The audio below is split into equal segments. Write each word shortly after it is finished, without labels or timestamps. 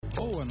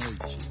boa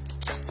noite.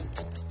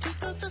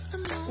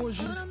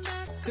 Hoje,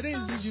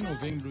 13 de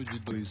novembro de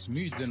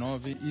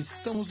 2019,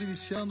 estamos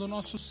iniciando o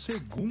nosso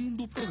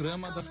segundo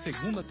programa da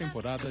segunda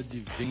temporada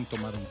de Vem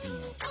Tomar um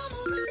Vinho.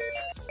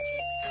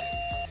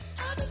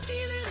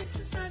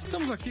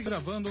 Estamos aqui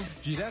gravando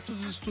direto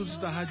dos estúdios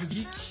da Rádio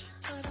Geek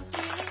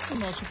o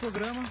nosso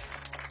programa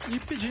e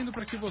pedindo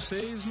para que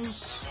vocês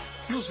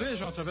nos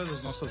vejam através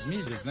das nossas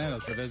mídias, né?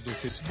 Através do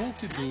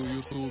Facebook, do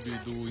YouTube e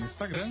do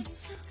Instagram,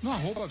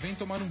 no @Vem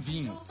Tomar um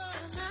Vinho.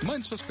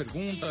 Mande suas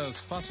perguntas,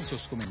 façam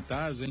seus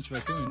comentários, a gente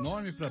vai ter um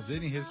enorme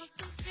prazer em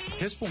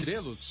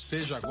respondê-los,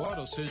 seja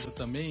agora ou seja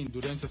também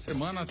durante a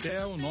semana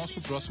até o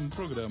nosso próximo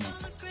programa.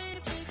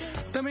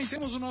 Também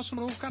temos o nosso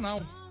novo canal.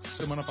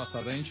 Semana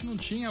passada a gente não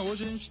tinha,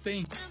 hoje a gente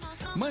tem.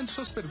 Mande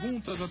suas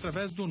perguntas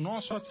através do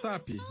nosso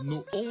WhatsApp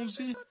no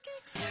 11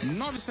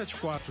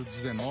 974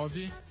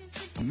 19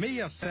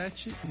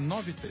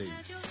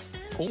 6793.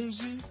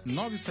 11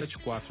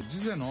 974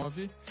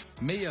 19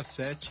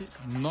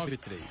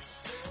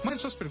 6793. Mande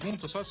suas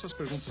perguntas, faça suas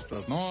perguntas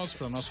para nós,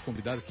 para o nosso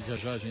convidado que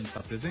já a gente está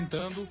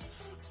apresentando,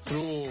 para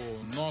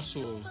o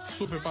nosso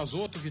Super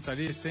Pazoto que está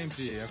ali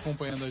sempre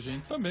acompanhando a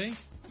gente também.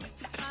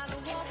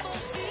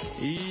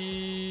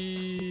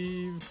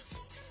 E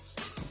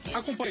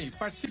acompanhe,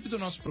 participe do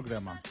nosso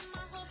programa.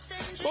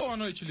 Boa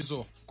noite,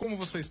 Lisô. Como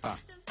você está?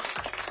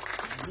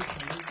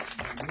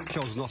 Boa noite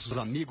aos nossos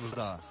amigos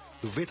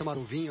do Vem Tomar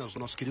um Vinho, aos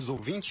nossos queridos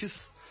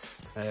ouvintes.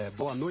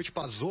 Boa noite,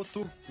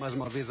 Pazoto, mais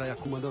uma vez aí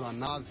comandando a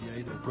nave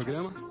aí do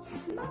programa.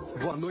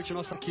 Boa noite,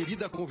 nossa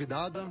querida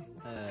convidada.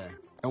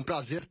 É um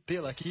prazer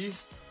tê-la aqui.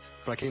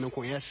 Para quem não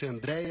conhece,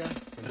 Andréa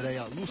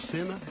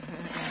Lucena.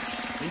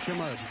 Nem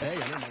chama de Ideia,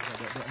 né?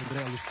 Mas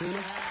Andréa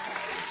Lucena.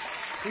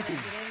 Enfim.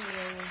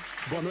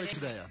 Boa noite,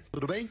 Ideia.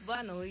 Tudo bem?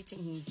 Boa noite,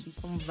 Henrique.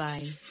 Como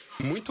vai?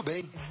 Muito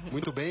bem.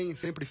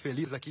 Sempre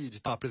feliz aqui de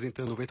estar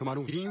apresentando o Vem Tomar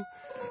um Vinho.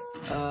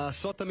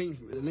 Só também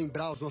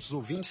lembrar aos nossos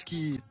ouvintes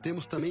que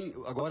temos também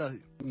agora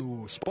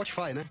no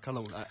Spotify, né,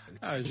 Carlão?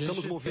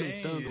 Estamos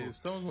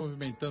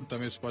movimentando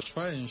também o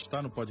Spotify, a gente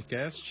está no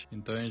podcast,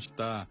 então a gente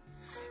está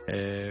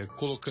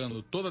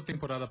colocando toda a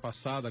temporada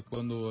passada,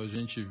 quando a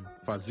gente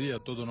fazia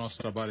todo o nosso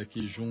trabalho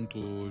aqui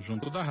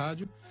junto da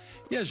rádio,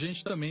 e a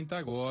gente também está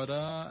agora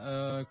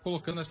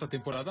colocando essa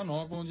temporada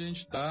nova, onde a gente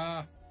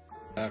está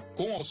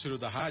com o auxílio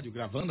da rádio,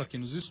 gravando aqui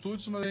nos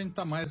estúdios, mas a gente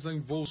está mais em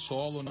voo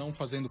solo, não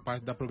fazendo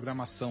parte da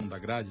programação, da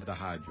grade da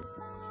rádio.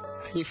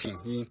 Enfim,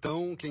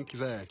 então quem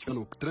quiser, estiver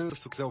no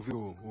trânsito, quiser ouvir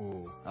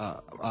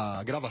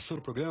a gravação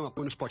do programa,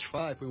 põe no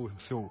Spotify, põe o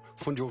seu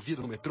fone de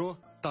ouvido no metrô,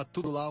 tá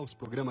tudo lá, os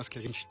programas que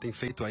a gente tem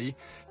feito aí,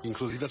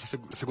 inclusive essa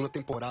segunda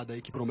temporada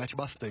aí que promete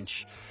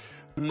bastante.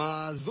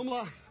 Mas vamos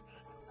lá,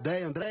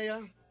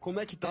 Andréa, como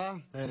é que tá?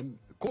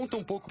 Conta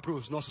um pouco para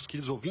os nossos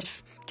queridos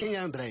ouvintes, quem é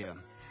a Andréa?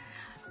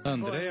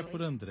 Andréa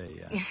por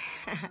Andréa.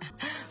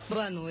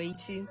 Boa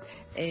noite.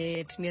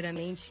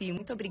 Primeiramente,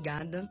 muito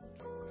obrigada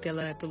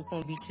pelo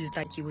convite de estar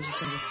aqui hoje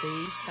com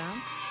vocês, tá?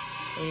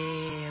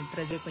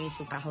 Prazer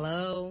conhecer o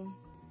Carlão,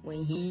 o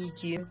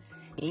Henrique.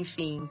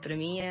 Enfim, para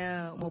mim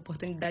é uma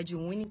oportunidade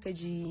única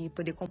de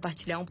poder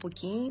compartilhar um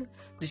pouquinho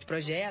dos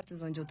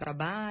projetos onde eu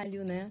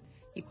trabalho, né?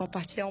 E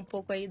compartilhar um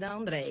pouco aí da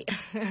Andréa.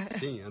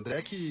 Sim,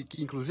 Andréa que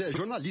inclusive é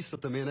jornalista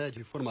também, né?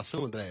 De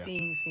formação, Andréa.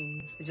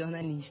 Sim, sou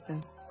jornalista.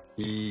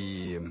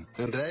 E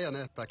Andréa,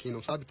 né, pra quem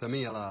não sabe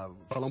também, ela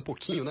fala um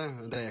pouquinho, né,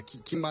 Andréa,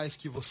 que mais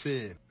que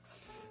você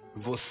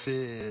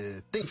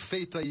tem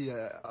feito aí,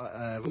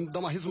 vamos dar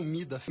uma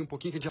resumida assim um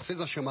pouquinho, que a gente já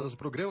fez as chamadas do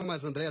programa,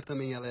 mas a Andréa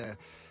também, você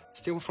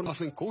tem uma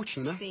formação em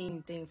coaching, né?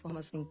 Sim, tenho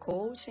formação em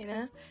coaching,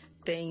 né?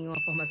 Tenho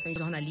uma formação em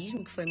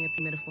jornalismo, que foi a minha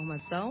primeira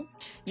formação.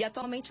 E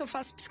atualmente eu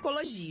faço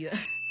psicologia.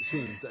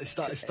 Sim,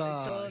 está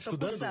estudando? Tô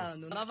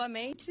cursando.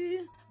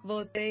 Novamente,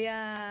 voltei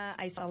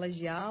às salas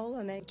de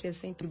aula, né? Que é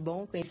sempre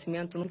bom,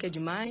 conhecimento nunca é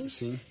demais.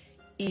 Sim.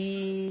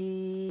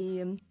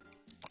 E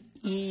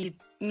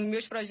nos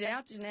meus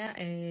projetos, né?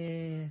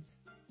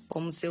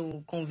 Como o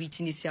seu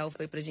convite inicial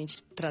foi pra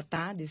gente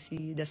tratar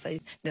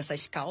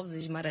dessas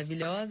causas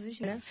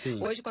maravilhosas, né?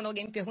 Sim. Hoje, quando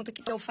alguém me pergunta o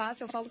que eu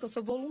faço, eu falo que eu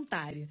sou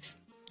voluntária.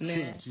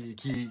 Né? Sim,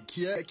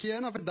 que é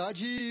na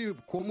verdade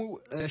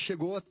como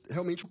chegou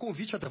realmente o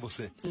convite até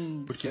você.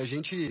 Isso. Porque a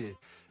gente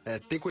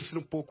tem conhecido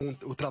um pouco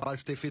o trabalho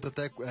que você tem feito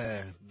até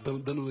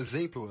dando um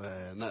exemplo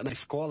na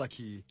escola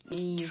que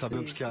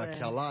sabemos que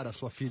a Lara,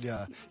 sua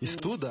filha,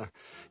 estuda,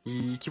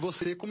 e que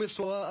você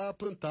começou a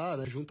plantar,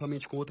 né,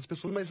 juntamente com outras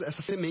pessoas, mas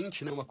essa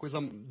semente, né, uma coisa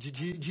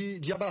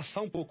de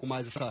abraçar um pouco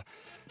mais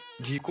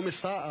de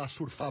começar a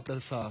surfar para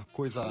essa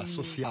coisa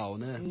social,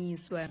 né?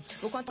 Isso,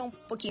 Vou contar um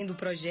pouquinho do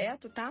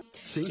projeto, tá?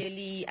 Sim.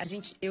 Que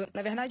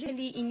na verdade,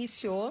 ele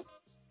iniciou.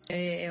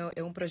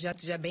 É um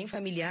projeto já bem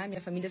familiar. Minha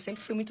família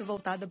sempre foi muito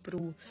voltada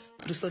pro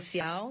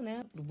social,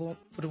 né?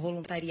 Pro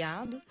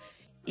voluntariado.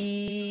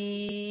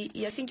 E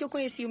assim que eu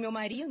conheci o meu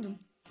marido,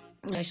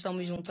 nós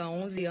estamos juntos há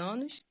 11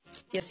 anos.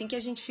 E assim que a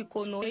gente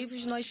ficou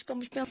noivos, nós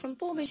ficamos pensando,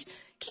 mas o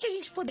que a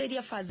gente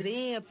poderia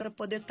fazer para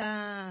poder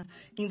estar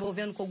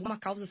envolvendo com alguma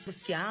causa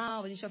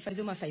social? A gente vai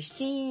fazer uma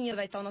festinha,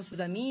 vai estar os nossos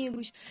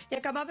amigos. E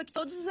acabava que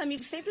todos os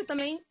amigos sempre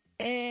também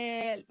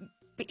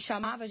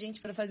chamava a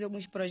gente para fazer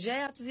alguns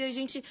projetos e a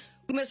gente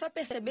começou a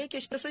perceber que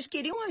as pessoas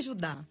queriam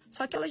ajudar,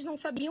 só que elas não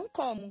sabiam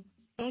como,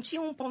 não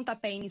tinham um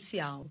pontapé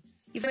inicial.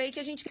 E foi aí que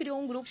a gente criou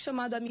um grupo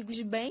chamado Amigos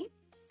de Bem,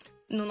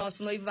 no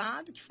nosso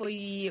noivado, que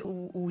foi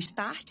o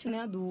start,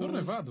 né? No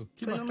noivado?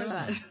 Que foi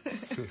bacana.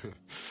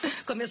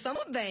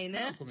 Começamos bem,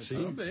 né?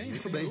 Começamos bem,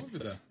 sem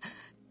dúvida.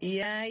 E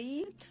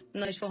aí,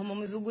 nós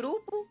formamos o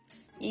grupo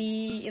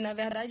e, na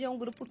verdade, é um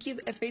grupo que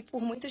é feito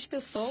por muitas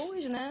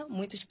pessoas, né?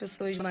 Muitas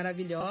pessoas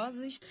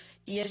maravilhosas.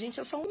 E a gente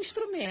é só um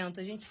instrumento,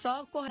 a gente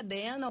só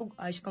coordena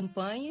as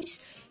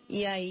campanhas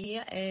e aí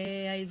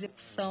a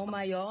execução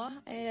maior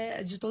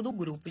é de todo o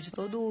grupo, de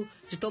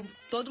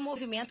todo o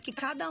movimento que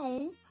cada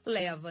um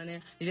leva,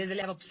 né? Às vezes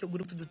leva para o seu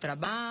grupo do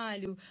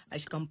trabalho,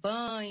 as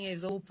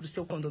campanhas, ou para o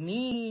seu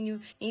condomínio,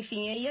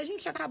 enfim. Aí a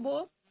gente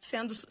acabou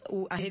sendo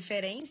a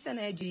referência,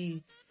 né,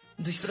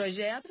 dos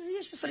projetos e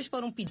as pessoas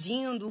foram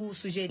pedindo,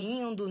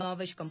 sugerindo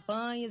novas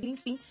campanhas,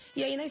 enfim.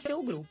 E aí nasceu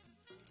o grupo.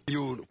 E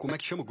como é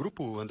que chama o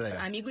grupo,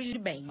 Andréa? Amigos de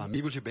Bem.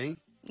 Amigos de Bem?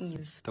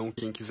 Isso. Então,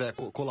 quem quiser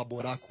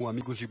colaborar com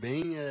Amigos de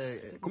Bem,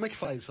 como é que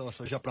faz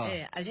já pra...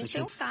 a gente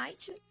tem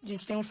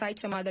um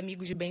site chamado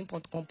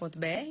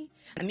amigosdebem.com.br,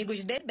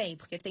 Amigos de Bem,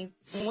 porque tem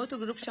um outro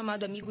grupo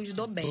chamado Amigos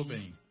do Bem. Do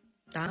Bem.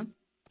 Tá?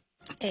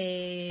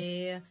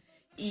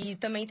 E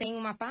também tem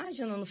uma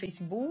página no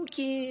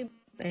Facebook,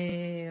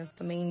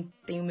 também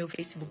tem o meu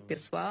Facebook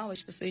pessoal.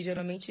 As pessoas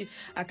geralmente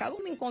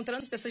acabam me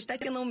encontrando, as pessoas até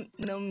que não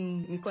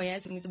me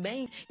conhecem muito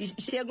bem, e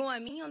chegam a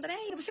mim: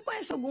 Andréa, você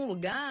conhece algum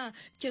lugar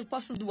que eu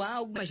posso doar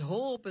algumas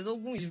roupas,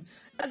 alguns...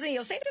 Assim,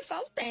 eu sempre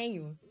falo,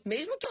 tenho.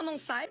 Mesmo que eu não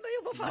saiba,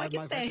 eu vou falar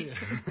que tenho.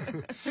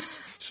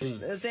 Sim.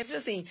 Eu sempre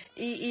assim.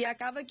 E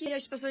acaba que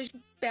as pessoas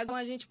pegam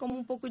a gente como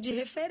um pouco de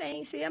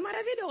referência. E é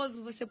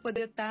maravilhoso você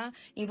poder estar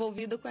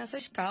envolvido com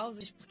essas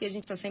causas, porque a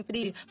gente está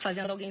sempre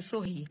fazendo alguém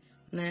sorrir,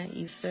 né?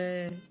 Isso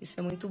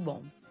é muito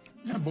bom.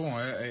 É bom,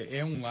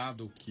 é um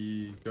lado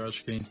que eu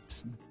acho que a gente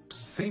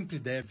sempre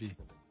deve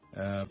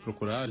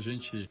procurar. A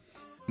gente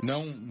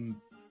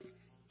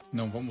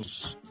não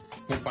vamos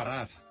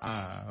comparar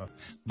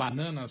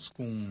bananas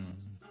com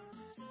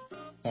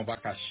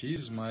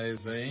abacaxis,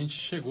 mas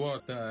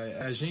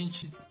a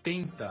gente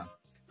tenta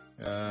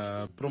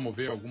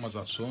promover algumas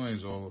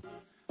ações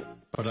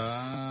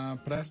para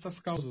estas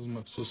causas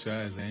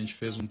sociais. A gente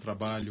fez um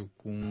trabalho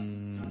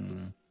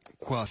com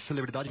a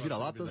celebridade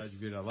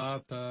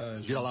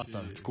Vira-Lata,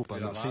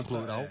 desculpa, sem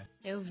plural.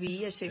 Eu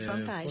vi, achei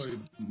fantástico. Foi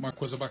uma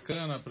coisa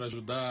bacana para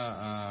ajudar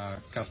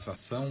a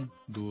castração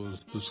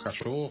dos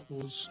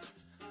cachorros.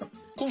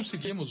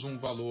 Conseguimos um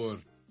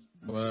valor,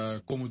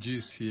 como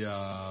disse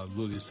a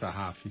Luli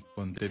Sarraf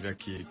quando esteve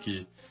aqui,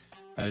 que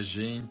a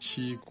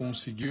gente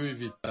conseguiu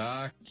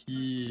evitar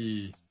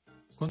que...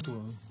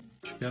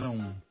 Acho que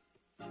eram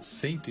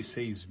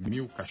 106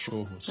 mil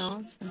cachorros.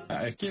 Nossa.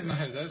 Que na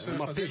realidade isso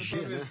uma fazer PG,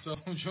 progressão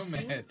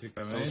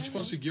geométrica. Né? A gente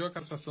conseguiu a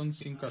castração de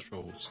 5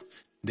 cachorros.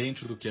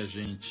 Dentro do que a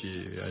gente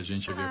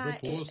havia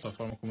proposto, a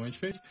forma como a gente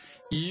fez.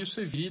 E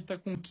isso evita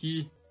com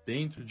que,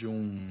 dentro de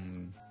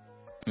um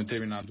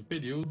determinado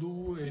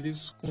período,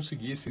 eles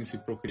conseguissem se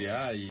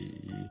procriar e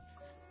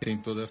tem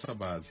toda essa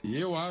base. E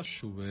eu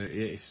acho,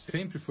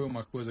 sempre foi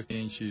uma coisa que a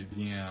gente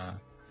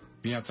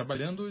vinha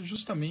trabalhando,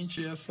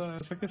 justamente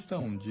essa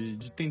questão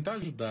de tentar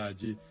ajudar,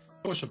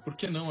 poxa, por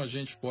que não a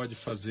gente pode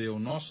fazer o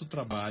nosso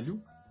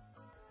trabalho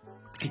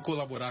e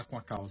colaborar com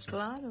a causa?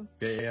 Claro.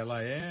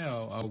 Ela é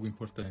algo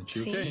importante. Sim.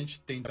 E o que a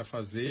gente tenta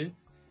fazer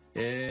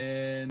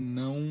é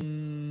não...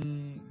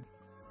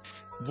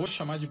 Vou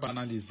chamar de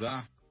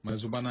banalizar,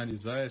 mas o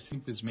banalizar é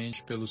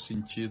simplesmente pelo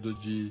sentido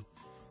de...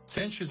 Se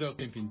a gente fizer o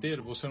tempo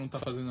inteiro, você não está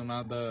fazendo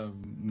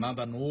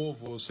nada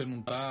novo, você não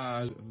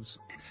está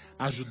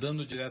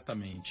ajudando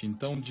diretamente.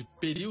 Então, de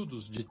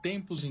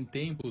tempos em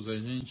tempos, a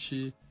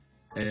gente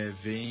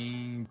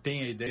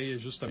tem a ideia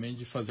justamente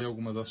de fazer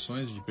algumas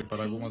ações, de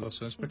preparar algumas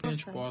ações para que a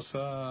gente possa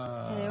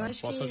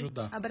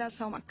ajudar.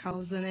 Abraçar uma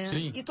causa, né?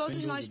 Sim, e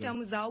todos nós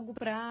temos algo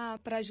para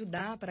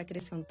ajudar, para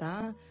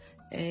acrescentar.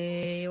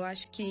 Eu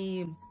acho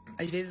que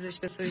às vezes as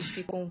pessoas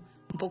ficam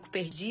um pouco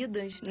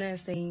perdidas, né?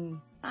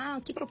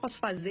 O que eu posso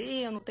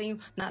fazer? Eu não tenho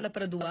nada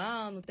para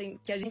doar, não tenho...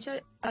 Que a gente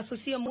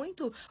associa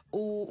muito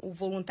o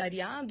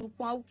voluntariado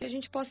com algo que a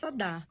gente possa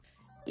dar.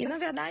 E, na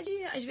verdade,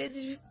 às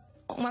vezes,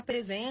 uma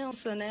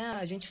presença, né?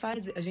 A gente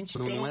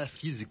não é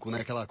físico,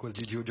 né? Aquela coisa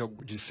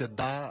de você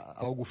dar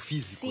algo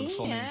físico. Sim,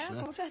 somente,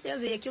 né? Com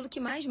certeza. E aquilo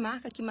que mais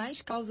marca, que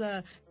mais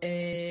causa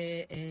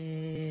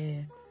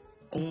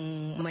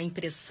uma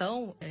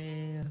impressão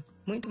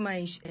muito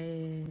mais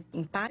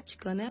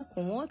empática, né?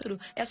 Com o outro,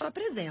 é a sua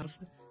presença.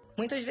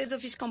 Muitas vezes eu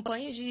fiz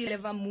campanhas de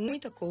levar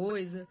muita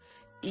coisa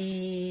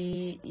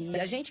e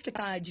a gente que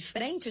está de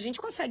frente, a gente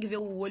consegue ver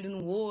o olho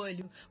no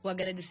olho, o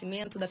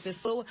agradecimento da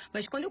pessoa,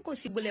 mas quando eu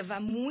consigo levar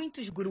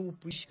muitos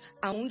grupos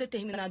a um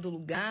determinado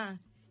lugar,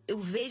 eu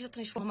vejo a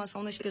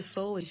transformação nas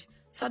pessoas.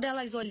 Só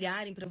delas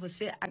olharem para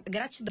você, a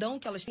gratidão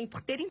que elas têm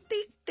por terem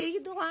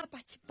ido lá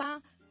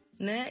participar,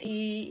 né?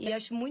 E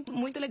acho muito,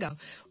 muito legal.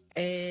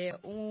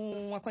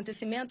 Um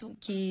acontecimento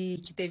que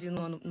teve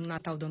no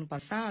Natal do ano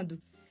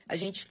passado, a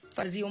gente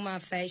fazia uma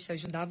festa,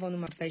 ajudava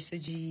numa festa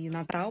de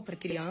Natal para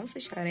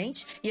crianças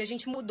carentes, e a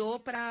gente mudou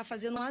para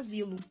fazer no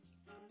asilo.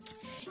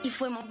 E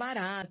foi mal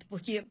barato,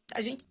 porque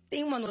a gente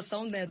tem uma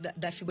noção, né,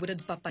 da figura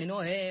do Papai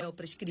Noel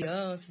para as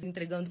crianças,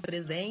 entregando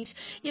presentes.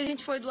 E a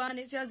gente foi doar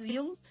nesse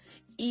asilo.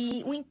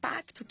 E o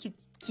impacto que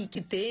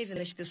teve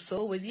nas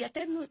pessoas, e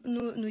até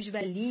nos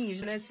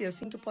velhinhos, né? Se é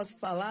assim que eu posso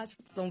falar, se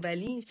são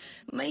velhinhos.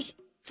 Mas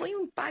foi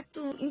um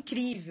impacto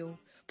incrível,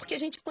 porque a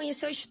gente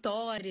conheceu a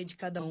história de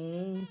cada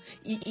um.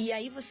 E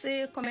aí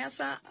você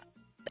começa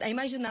a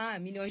imaginar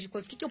milhões de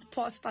coisas. O que eu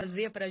posso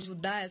fazer para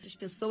ajudar essas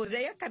pessoas? E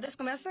aí a cabeça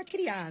começa a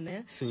criar,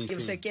 né? Sim, e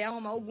você quer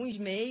arrumar alguns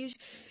meios.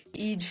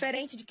 E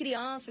diferente de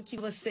criança, que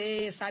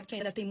você sabe que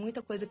ainda tem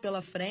muita coisa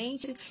pela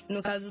frente.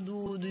 No caso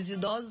dos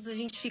idosos, a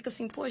gente fica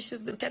assim,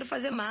 poxa, eu quero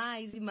fazer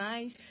mais e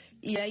mais.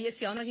 E aí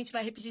esse ano a gente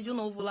vai repetir de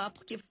novo lá,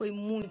 porque foi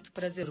muito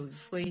prazeroso.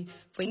 Foi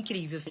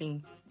incrível,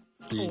 assim,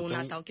 o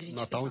Natal que a gente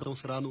fez. Natal, então,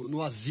 será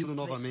no asilo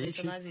novamente. Vai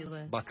ser no asilo,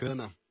 é.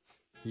 Bacana.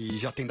 E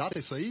já tem data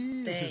isso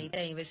aí?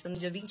 Tem. Vai ser no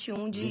dia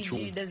 21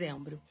 de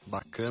dezembro.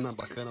 Bacana.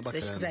 Se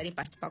vocês quiserem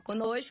participar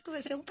conosco,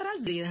 vai ser um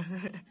prazer.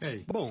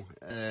 Bom,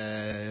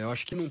 eu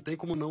acho que não tem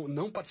como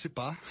não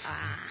participar.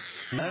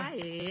 Né?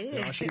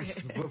 Eu acho que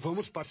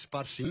vamos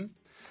participar, sim.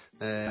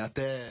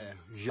 Até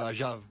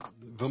já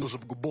vamos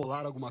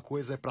bolar alguma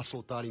coisa para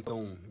soltar,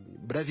 então,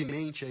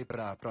 brevemente aí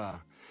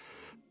para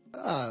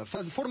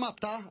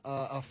formatar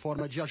a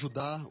forma de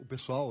ajudar o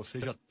pessoal,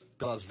 seja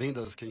pelas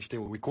vendas que a gente tem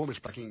o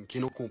e-commerce, para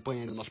quem não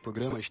acompanha no nosso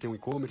programa, a gente tem o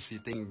e-commerce,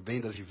 tem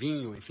vendas de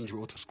vinho, enfim, de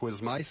outras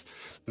coisas mais,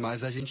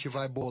 mas a gente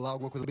vai bolar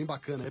alguma coisa bem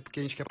bacana, porque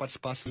a gente quer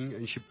participar, sim. A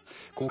gente,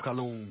 como o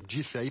Carlão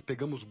disse aí,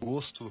 pegamos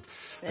gosto,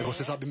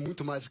 você sabe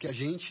muito mais do que a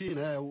gente,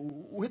 né,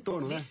 o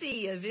retorno, né?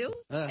 Vicia, viu?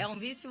 É um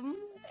vício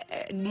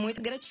muito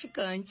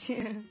gratificante.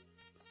 O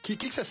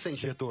que você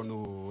sente de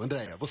retorno,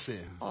 Andréa,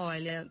 você?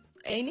 Olha,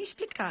 é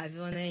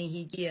inexplicável, né,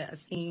 Henrique?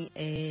 Assim,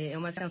 é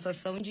uma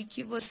sensação de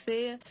que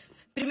você...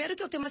 Primeiro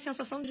que eu tenho uma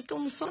sensação de que eu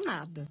não sou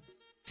nada.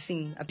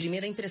 Sim, a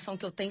primeira impressão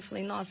que eu tenho,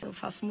 falei, nossa, eu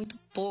faço muito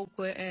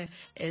pouco, é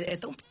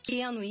tão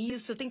pequeno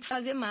isso, eu tenho que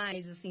fazer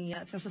mais, assim.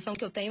 A sensação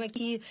que eu tenho é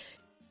que...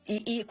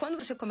 E quando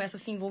você começa a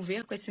se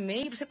envolver com esse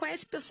meio, você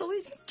conhece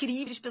pessoas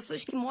incríveis,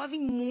 pessoas que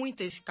movem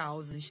muitas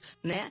causas,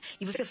 né?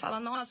 E você fala,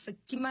 nossa,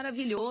 que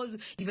maravilhoso.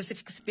 E você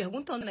fica se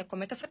perguntando, né?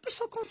 Como é que essa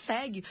pessoa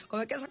consegue?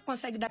 Como é que ela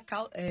consegue dar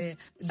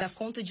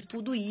conta de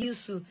tudo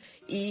isso?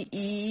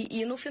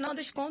 E no final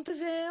das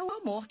contas é o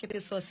amor que a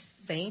pessoa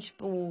sente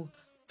por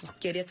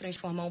querer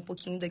transformar um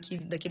pouquinho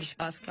daquele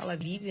espaço que ela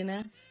vive,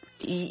 né?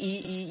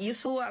 E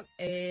isso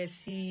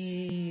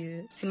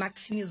se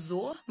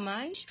maximizou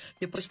mais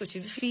depois que eu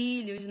tive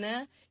filhos,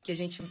 né? Que a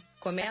gente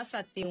começa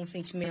a ter um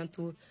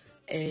sentimento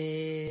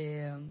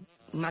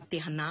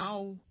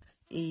maternal.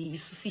 E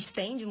isso se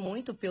estende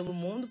muito pelo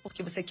mundo,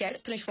 porque você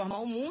quer transformar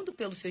o mundo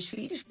pelos seus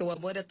filhos, porque o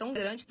amor é tão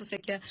grande que você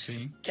quer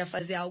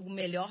fazer algo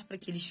melhor para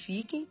que eles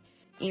fiquem.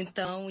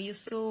 Então,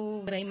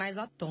 isso vem mais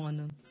à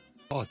tona.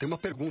 Tem uma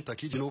pergunta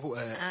aqui de novo.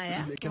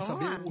 Quer Vamos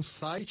saber lá. o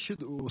site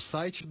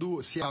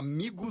do se é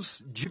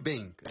Amigos de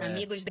Bem.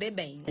 Amigos de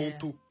Bem.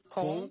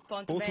 .com.br.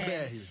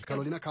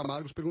 Carolina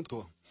Camargos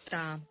perguntou.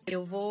 Tá,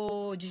 eu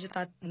vou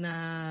digitar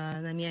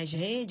nas minhas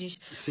redes,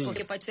 Sim.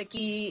 Porque pode ser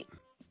que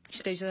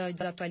esteja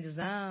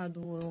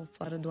desatualizado ou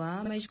fora do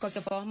ar, mas de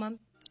qualquer forma,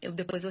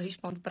 depois eu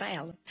respondo para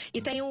ela.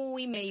 E tem o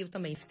e-mail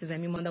também, se quiser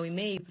me mandar um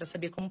e-mail para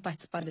saber como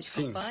participar das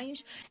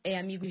campanhas, é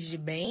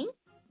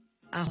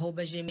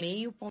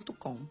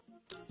amigosdebem@gmail.com.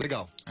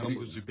 Legal.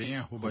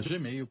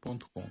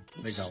 amigosdebem@gmail.com.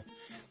 Legal.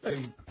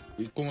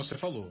 E como você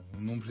falou,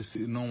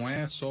 não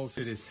é só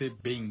oferecer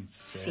bens,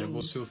 Sim. é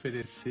você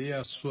oferecer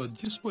a sua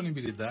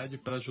disponibilidade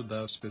para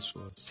ajudar as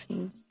pessoas.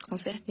 Sim, com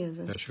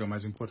certeza. Acho que é o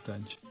mais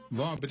importante.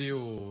 Vamos abrir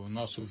o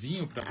nosso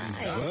vinho para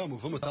brindar?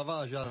 Vamos,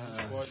 tava já.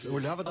 Eu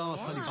olhava dar uma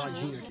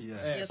salivadinha aqui.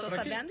 Eu tô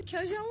sabendo que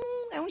hoje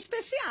é um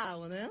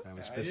especial, né? É um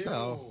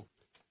especial.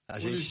 O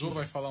Lisô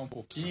vai falar um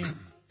pouquinho.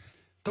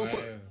 Então,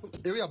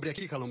 eu ia abrir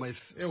aqui, Calão,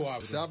 mas eu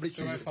abro. Você abre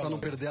para não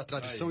perder a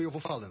tradição e eu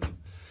vou falando.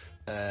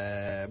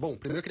 Bom,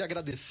 primeiro eu queria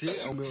agradecer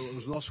ao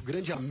nosso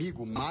grande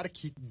amigo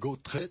Marc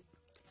Gautret,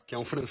 que é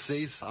um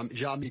francês,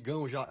 já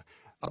amigão, já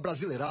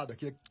abrasileirado,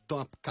 aqui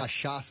toma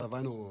cachaça,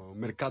 vai no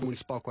mercado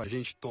municipal com a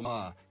gente,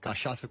 tomar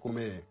cachaça,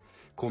 comer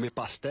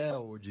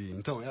pastel.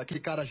 Então, é aquele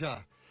cara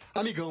já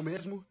amigão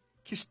mesmo,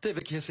 que esteve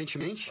aqui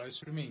recentemente. Vai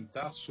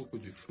experimentar suco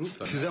de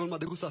fruta? Fizemos uma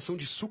degustação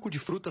de suco de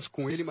frutas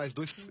com ele, mais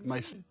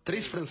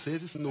 3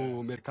 franceses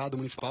no mercado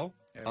municipal.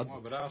 Um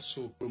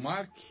abraço pro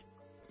Marc,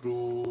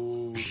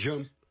 pro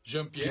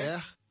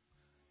Jean-Pierre,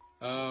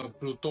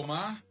 pro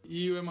Tomar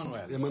e o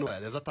Emanuel,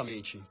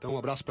 exatamente. Então, um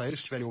abraço para eles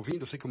se estiverem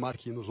ouvindo. Eu sei que o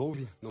Marc nos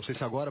ouve, não sei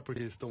se agora, porque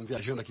eles estão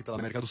viajando aqui pela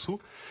América do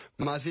Sul.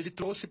 Mas ele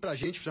trouxe pra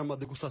gente, fizemos uma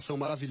degustação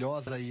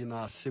maravilhosa aí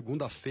na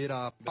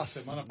segunda-feira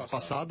semana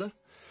passada.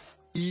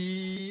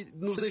 E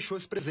nos deixou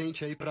esse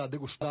presente aí para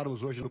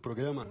degustarmos hoje no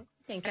programa.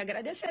 Tem que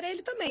agradecer a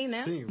ele também,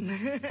 né? Sim.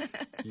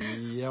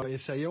 E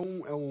esse aí é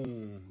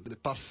um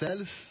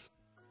Parcelles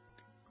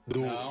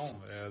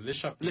Não, é Le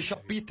Chapitre. Le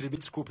Chapitre, me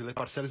desculpe, Le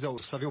Parcelles é o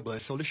Sauvignon Blanc.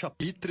 Esse é o Le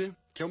Chapitre,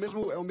 que é a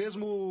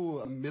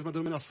mesma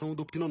denominação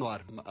do Pinot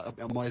Noir.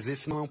 Mas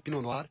esse não é um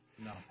Pinot Noir,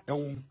 Não. é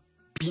um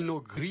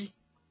Pinot Gris,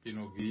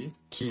 Pinot Gris.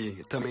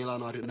 que também lá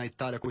na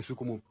Itália é conhecido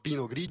como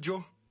Pinot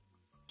Grigio,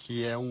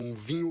 que é um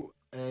vinho...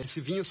 esse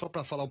vinho, só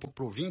para falar um pouco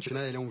pro ouvinte,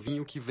 né? Ele é um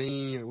vinho que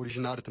vem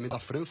originário também da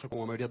França,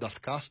 como a maioria das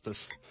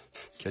castas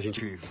que a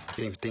gente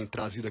tem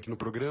trazido aqui no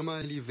programa.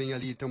 Ele vem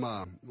ali, tem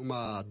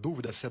uma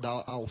dúvida se é da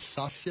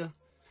Alsácia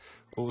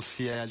ou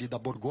se é ali da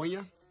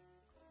Borgonha,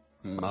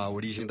 a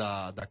origem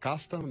da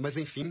casta. Mas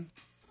enfim,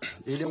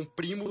 ele é um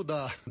primo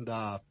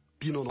da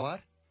Pinot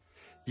Noir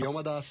e é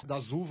uma das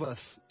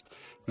uvas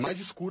mais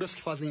escuras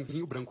que fazem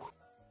vinho branco.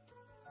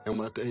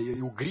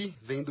 E o Gris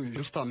vem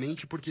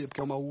justamente porque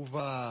é uma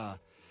uva...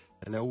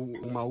 Ela é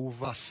uma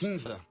uva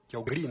cinza, que é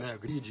o gris, né?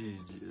 Gris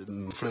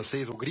no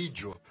francês, o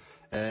grigio.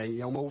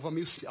 E é uma uva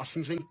meio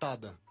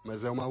acinzentada,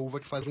 mas é uma uva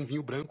que faz um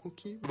vinho branco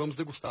que vamos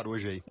degustar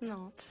hoje aí.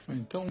 Nossa.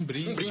 Então, um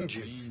brinde. Um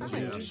brinde.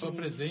 Saúde. A sua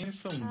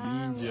presença, um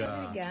brinde.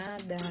 Muito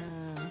obrigada.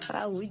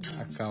 Saúde.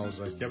 A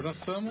causa que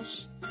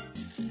abraçamos.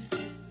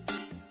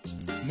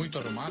 Muito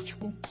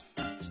aromático.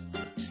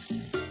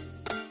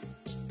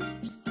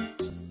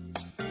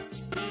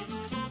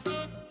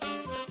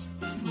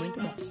 Muito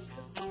bom.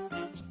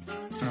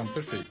 Não,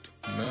 perfeito.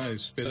 Né?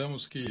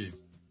 Esperamos que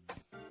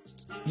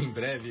em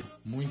breve,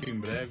 muito em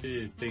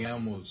breve,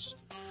 tenhamos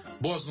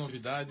boas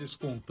novidades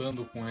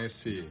contando com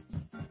este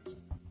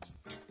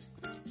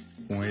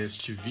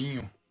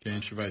vinho que a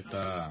gente vai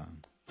estar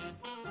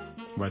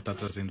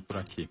trazendo por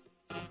aqui.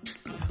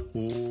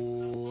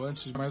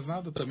 Antes de mais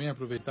nada, também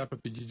aproveitar para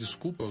pedir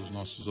desculpa aos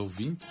nossos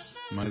ouvintes,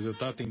 mas eu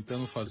estava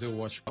tentando fazer o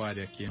watch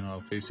party aqui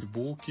no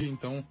Facebook,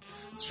 então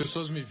as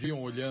pessoas me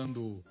viam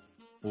olhando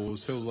o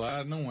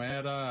celular, não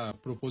era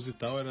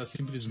proposital, era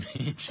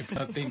simplesmente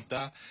para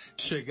tentar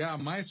chegar a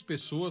mais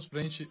pessoas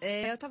para a gente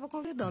eu tava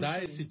convidando dar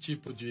também. esse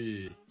tipo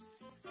de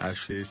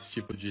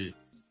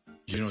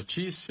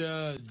notícia,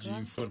 de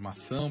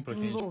informação para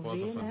que a gente Envolver,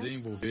 possa fazer,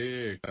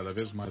 envolver cada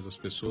vez mais as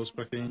pessoas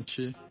para que a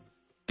gente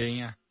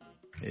tenha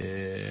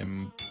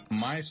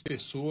mais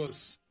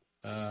pessoas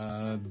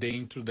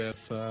dentro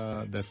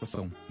dessa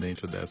ação,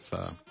 dentro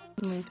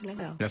Muito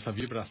legal. dessa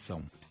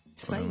vibração.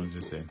 Isso aí. Podemos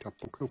dizer. Daqui a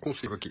pouco eu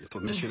consigo aqui. Tô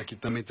mexendo aqui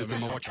também, tentando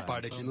uma watch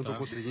party aqui, não tô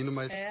conseguindo,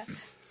 mas...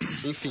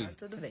 Enfim.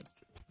 Tudo bem.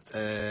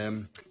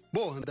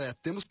 Bom, André,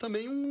 temos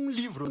também um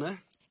livro, né?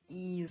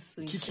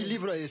 Isso. Que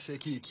livro é esse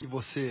aqui que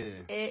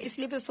você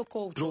Esse livro eu sou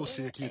co-autora.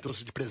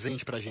 trouxe de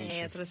presente pra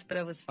gente? Trouxe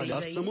pra vocês.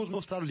 Aliás, aí. vamos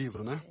mostrar o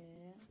livro, né?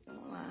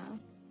 Vamos lá.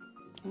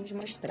 Vamos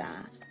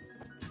mostrar.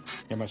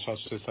 É mais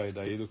fácil você sair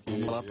daí do que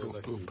Vamos lá eu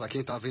daqui. pra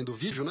quem tá vendo o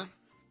vídeo, né?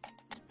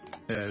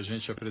 A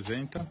gente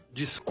apresenta.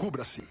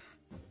 Descubra-se.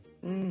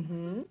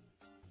 Uhum.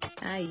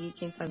 Aí,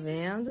 quem tá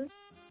vendo?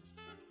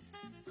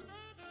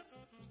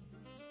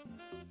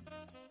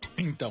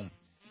 Então,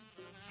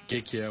 o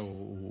que é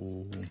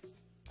o...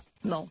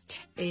 Bom,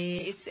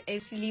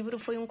 esse livro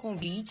foi um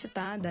convite,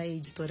 tá? Da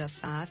editora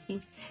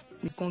SAF.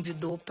 Me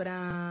convidou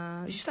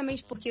para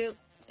justamente porque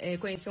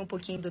conhecer um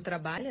pouquinho do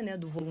trabalho, né?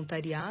 Do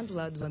voluntariado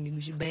lá do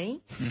Amigos de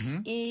Bem.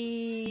 Uhum.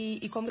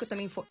 E como eu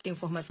também tenho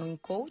formação em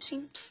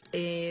coaching,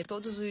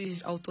 todos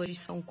os autores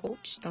são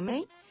coaches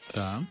também.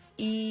 Tá.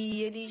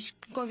 E eles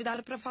me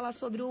convidaram para falar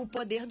sobre o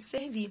poder do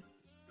servir.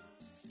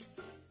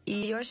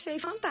 E eu achei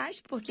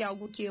fantástico, porque é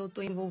algo que eu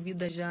tô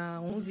envolvida já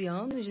há 11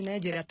 anos, né?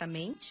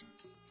 Diretamente.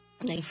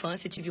 Na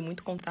infância tive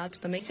muito contato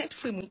também, sempre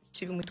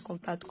tive muito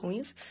contato com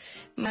isso,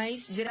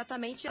 mas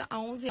diretamente há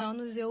 11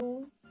 anos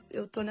eu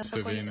tô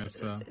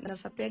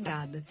nessa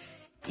pegada.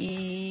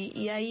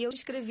 E aí eu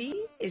escrevi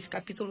esse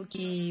capítulo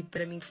que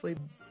para mim foi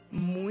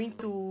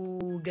muito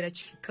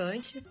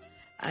gratificante.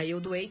 Aí eu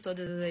doei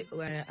todas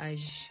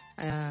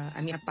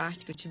a minha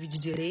parte que eu tive de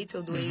direito,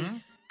 eu doei,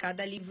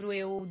 cada livro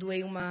eu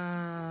doei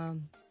uma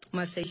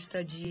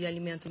cesta de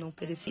alimento não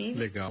perecível.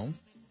 Legal.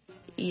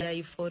 E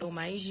aí foram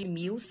mais de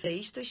 1.000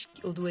 cestas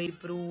que eu doei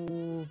para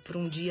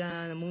um Dia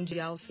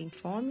Mundial Sem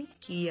Fome,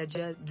 que é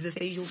dia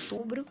 16 de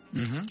outubro,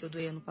 que eu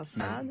doei ano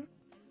passado.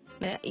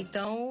 Né?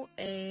 Então,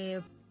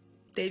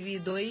 teve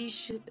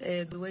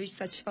duas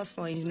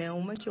satisfações, né?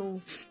 Uma que eu...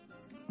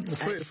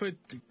 Foi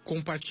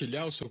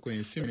compartilhar o seu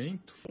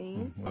conhecimento,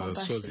 Sim, as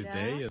suas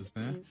ideias,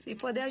 né? Isso. E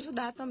poder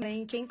ajudar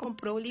também. Quem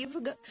comprou o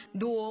livro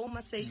doou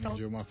uma cesta,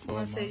 De uma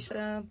forma... uma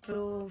cesta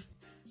pro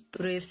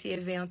esse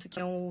evento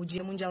que é o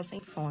Dia Mundial Sem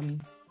Fome.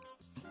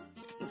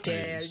 Que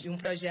é de um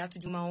projeto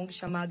de uma ONG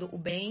chamado O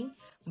Bem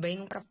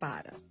Nunca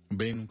Para. O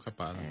Bem Nunca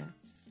Para.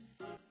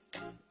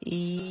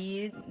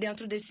 E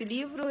dentro desse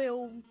livro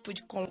eu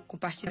pude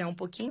compartilhar um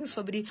pouquinho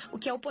sobre o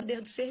que é o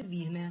poder do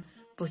servir, né?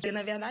 Porque,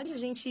 na verdade, a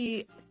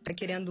gente tá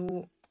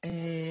querendo...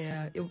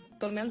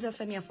 pelo menos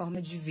essa é a minha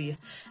forma de ver.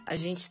 A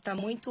gente tá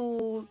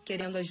muito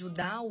querendo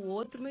ajudar o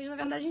outro, mas, na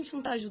verdade, a gente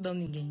não tá ajudando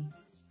ninguém.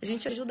 A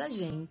gente ajuda a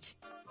gente,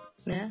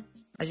 né?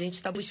 A gente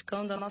está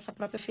buscando a nossa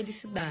própria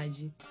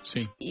felicidade.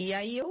 Sim. E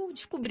aí eu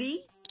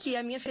descobri que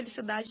a minha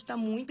felicidade está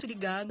muito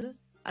ligada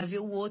a ver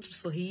o outro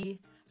sorrir,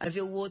 a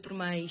ver o outro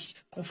mais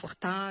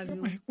confortável. É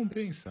uma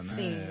recompensa, né?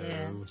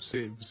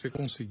 Sim, Você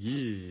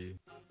conseguir...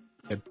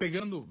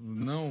 pegando,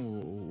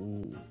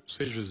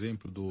 seja o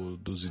exemplo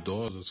dos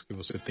idosos que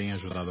você tem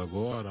ajudado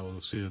agora,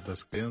 ou seja,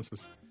 das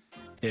crianças,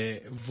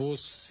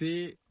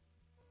 você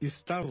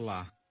estar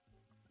lá,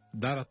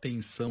 dar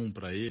atenção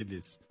para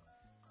eles,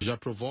 já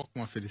provoca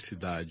uma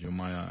felicidade,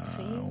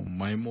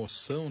 uma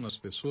emoção nas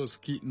pessoas,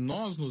 que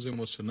nós nos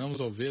emocionamos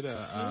ao ver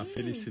a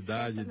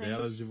felicidade certamente.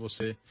 delas, de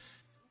você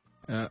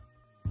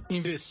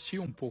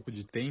investir um pouco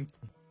de tempo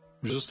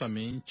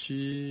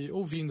justamente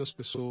ouvindo as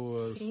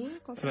pessoas,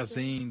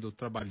 trazendo,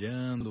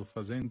 trabalhando,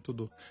 fazendo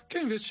tudo. Que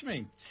é um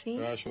investimento. Sim.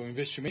 Eu acho um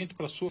investimento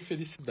para a sua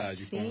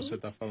felicidade, como você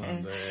está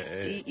falando.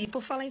 E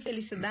por falar em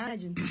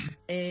felicidade,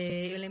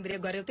 eu lembrei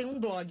agora, eu tenho um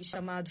blog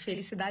chamado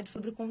Felicidade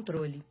sobre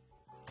Controle.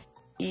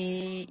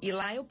 E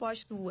lá eu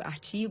posto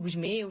artigos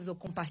meus, eu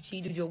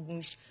compartilho de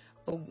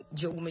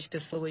algumas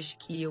pessoas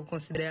que eu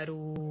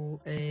considero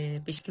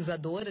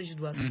pesquisadoras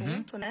do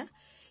assunto, né?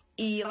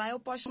 E lá eu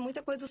posto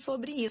muita coisa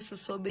sobre isso,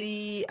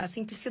 sobre a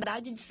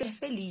simplicidade de ser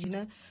feliz,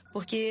 né?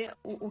 Porque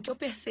o que eu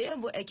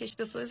percebo é que as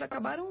pessoas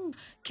acabaram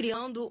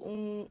criando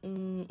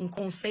um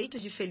conceito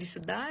de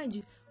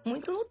felicidade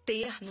muito no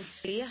ter, no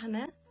ser,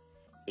 né?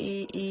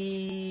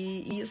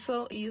 E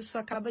isso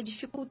acaba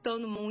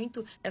dificultando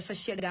muito essa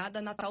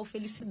chegada na tal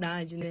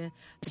felicidade, né?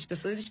 As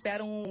pessoas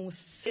esperam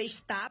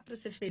sextar para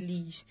ser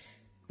feliz,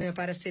 né?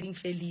 Para serem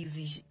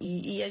felizes.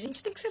 E a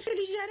gente tem que ser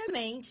feliz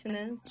diariamente,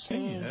 né?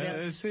 Sim,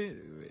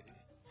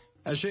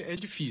 é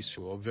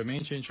difícil.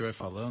 Obviamente a gente vai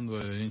falando,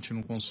 a gente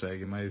não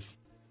consegue, mas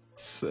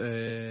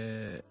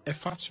é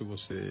fácil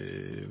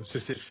você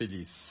ser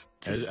feliz.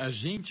 A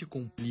gente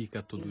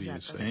complica tudo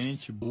isso. A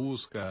gente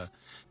busca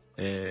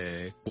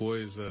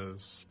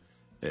coisas.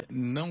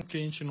 Não que a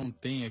gente não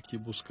tenha que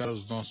buscar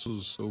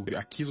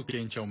aquilo que a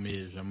gente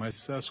almeja,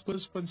 mas as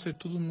coisas podem ser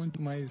tudo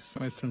muito mais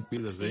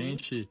tranquilas. Sim. A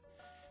gente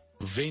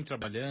vem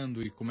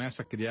trabalhando e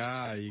começa a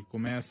criar e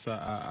começa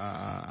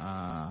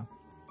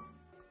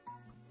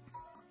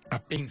a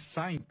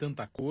pensar em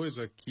tanta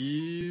coisa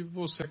que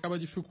você acaba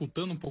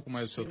dificultando um pouco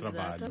mais o seu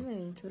trabalho.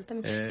 Exatamente.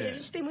 E a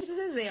gente tem muitos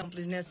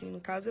exemplos, né? Assim,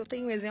 no caso, eu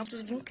tenho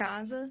exemplos em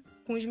casa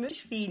com os meus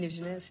filhos,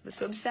 né? Se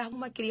você observa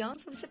uma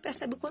criança, você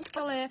percebe o quanto que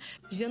ela é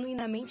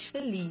genuinamente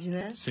feliz,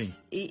 né? Sim.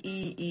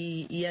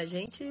 E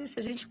se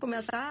a gente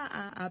começar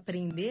a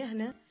aprender,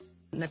 né?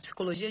 Na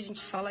psicologia a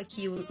gente fala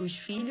que os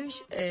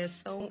filhos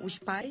são os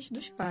pais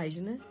dos pais,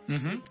 né?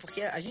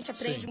 Porque a gente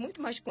aprende muito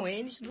mais com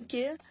eles do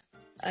que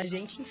a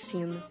gente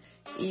ensina.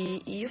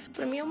 E isso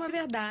para mim é uma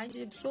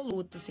verdade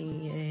absoluta,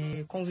 assim,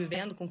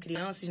 convivendo com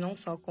crianças, não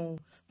só com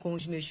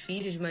os meus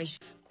filhos, mas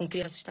com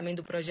crianças também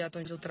do projeto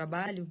onde eu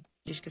trabalho.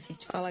 Eu esqueci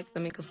de falar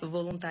também que eu sou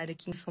voluntária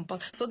aqui em São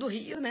Paulo. Sou do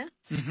Rio, né?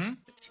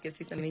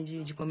 Esqueci também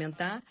de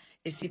comentar.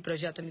 Esse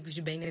projeto Amigos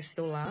de Bem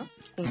nasceu lá.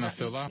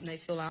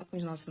 Nasceu lá com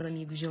os nossos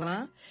amigos de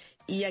lá.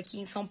 E aqui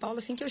em São Paulo,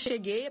 assim que eu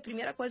cheguei, a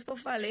primeira coisa que eu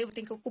falei, eu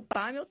tenho que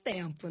ocupar meu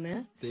tempo,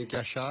 né? Tem que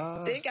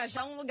achar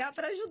um lugar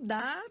para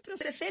ajudar, para eu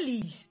ser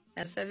feliz.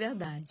 Essa é a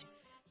verdade.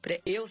 Para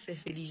eu ser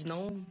feliz,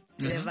 não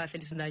levar a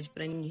felicidade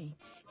para ninguém.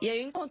 E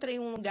aí eu encontrei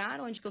um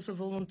lugar onde que eu sou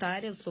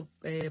voluntária, eu sou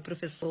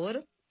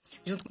professora,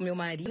 junto com meu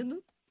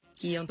marido,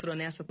 que entrou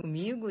nessa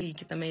comigo e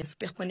que também é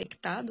super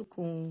conectado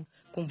com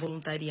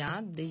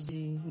voluntariado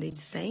desde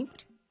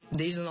sempre.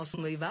 Desde o nosso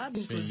noivado,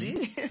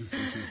 inclusive.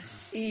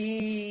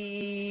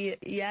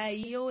 E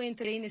aí eu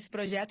entrei nesse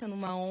projeto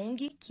numa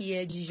ONG, que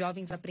é de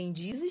jovens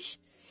aprendizes.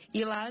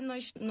 E lá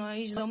nós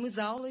damos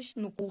aulas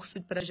no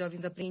curso para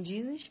jovens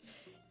aprendizes.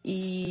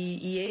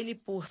 E ele,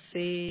 por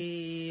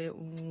ser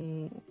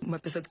uma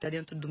pessoa que está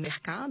dentro do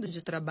mercado de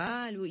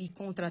trabalho e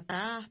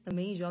contratar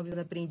também jovens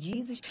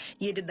aprendizes,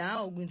 e ele dá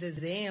alguns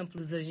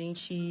exemplos, a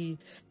gente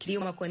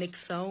cria uma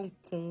conexão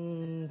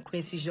com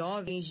esses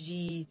jovens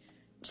de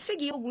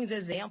seguir alguns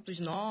exemplos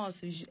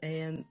nossos.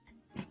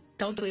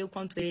 Tanto eu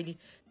quanto ele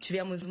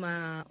tivemos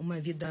uma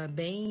vida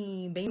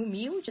bem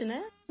humilde,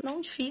 né? Não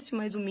difícil,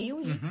 mas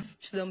humilde.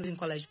 Estudamos em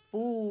colégio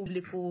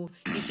público.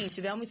 Enfim,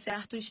 tivemos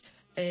certos...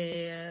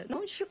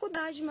 não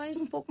dificuldades, mas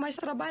um pouco mais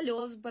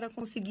trabalhoso para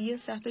conseguir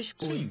certas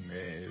coisas.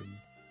 Sim,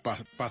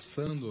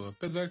 passando...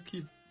 Apesar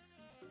que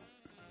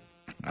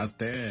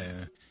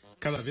até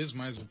cada vez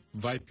mais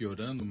vai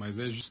piorando, mas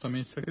é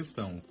justamente essa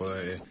questão.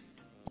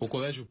 O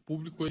colégio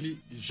público, ele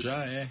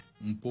já é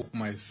um pouco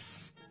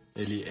mais...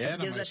 Ele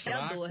era mais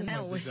fraco, né,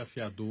 mais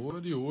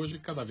desafiador, e hoje,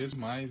 cada vez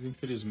mais,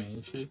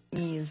 infelizmente,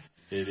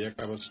 ele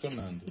acaba se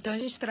tornando. Então, a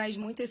gente traz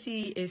muito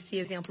esse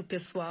exemplo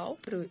pessoal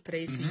para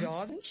esses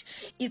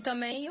jovens. E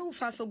também eu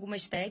faço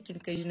algumas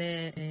técnicas,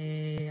 né?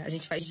 A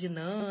gente faz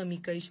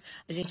dinâmicas,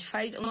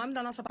 o nome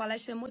da nossa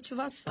palestra é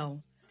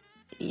motivação.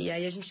 E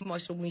aí a gente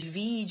mostra alguns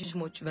vídeos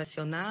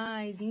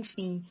motivacionais,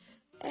 enfim...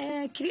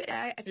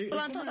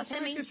 plantando a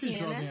sementinha, né? Como é que esse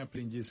jovem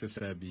aprendiz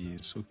recebe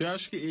isso? Eu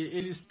acho que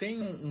eles têm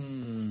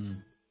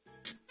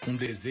um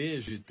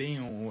desejo, tem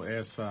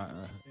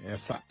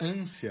essa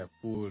ânsia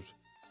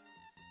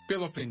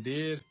pelo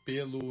aprender,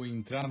 pelo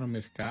entrar no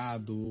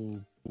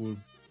mercado,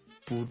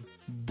 por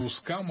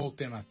buscar uma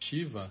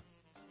alternativa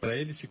para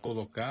ele se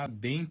colocar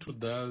dentro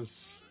da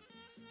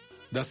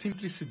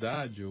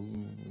simplicidade ou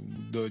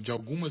de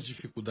algumas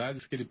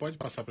dificuldades que ele pode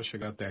passar para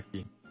chegar até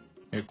aqui.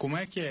 Como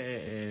é que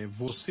é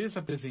você se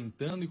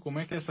apresentando e como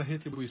é que é essa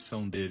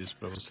retribuição deles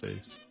para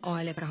vocês?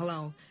 Olha,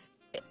 Carlão,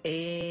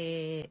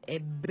 é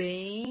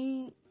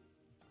bem...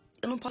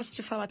 Eu não posso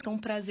te falar tão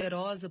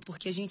prazerosa,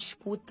 porque a gente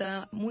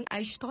escuta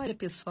a história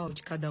pessoal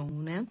de cada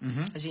um, né?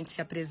 Uhum. A gente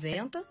se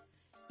apresenta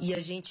e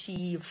a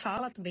gente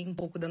fala também um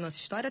pouco da nossa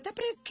história, até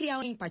para criar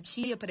uma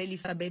empatia, para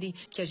eles saberem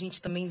que a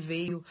gente também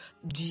veio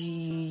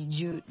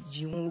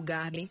de um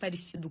lugar bem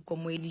parecido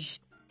como eles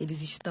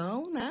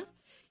estão, né?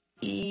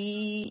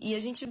 E a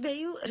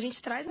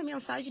gente traz a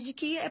mensagem de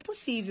que é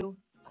possível.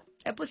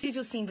 É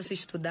possível, sim, você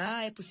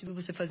estudar, é possível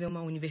você fazer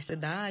uma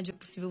universidade, é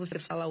possível você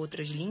falar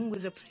outras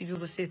línguas, é possível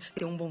você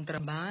ter um bom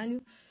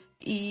trabalho.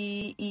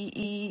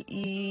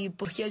 E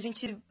porque a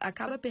gente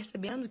acaba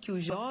percebendo que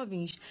os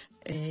jovens,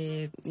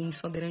 em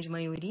sua grande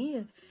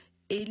maioria,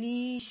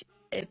 eles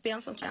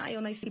pensam que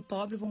eu nasci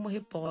pobre, eu vou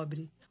morrer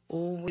pobre.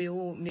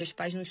 Ou meus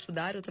pais não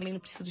estudaram, eu também não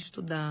preciso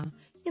estudar.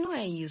 E não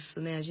é isso,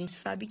 né? A gente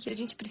sabe que a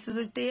gente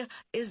precisa ter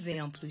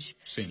exemplos.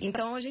 Sim.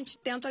 Então a gente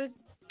tenta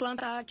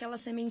plantar aquela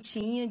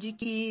sementinha de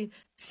que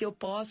se eu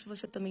posso,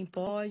 você também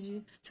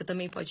pode. Você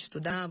também pode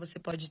estudar, você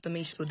pode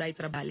também estudar e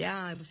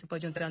trabalhar, você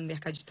pode entrar no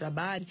mercado de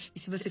trabalho. E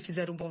se você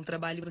fizer um bom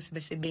trabalho, você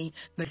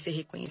vai ser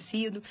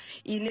reconhecido.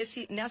 E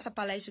nessa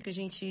palestra que a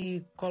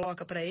gente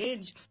coloca para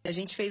eles, a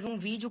gente fez um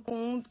vídeo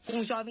com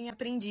um jovem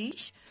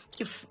aprendiz,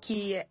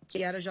 que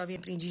era jovem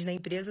aprendiz na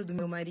empresa do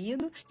meu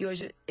marido, e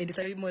hoje ele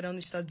está morando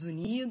nos Estados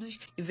Unidos,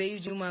 e veio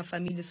de uma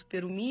família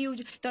super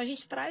humilde. Então a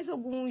gente traz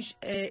alguns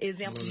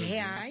exemplos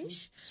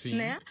reais, sim,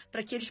 né?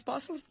 Para que eles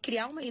possam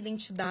criar uma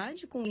identidade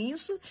com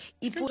isso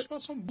e que eles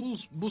possam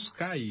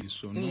buscar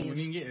isso. Não,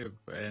 ninguém,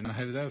 na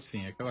realidade,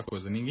 assim, é aquela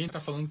coisa, ninguém está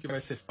falando que vai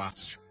ser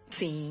fácil.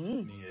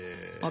 Sim,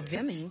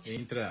 obviamente.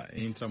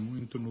 Entra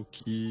muito no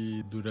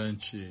que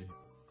durante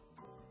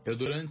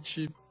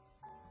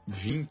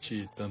 20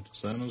 e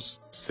tantos anos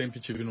sempre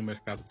tive no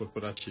mercado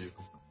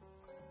corporativo.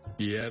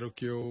 E era o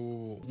que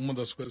uma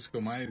das coisas que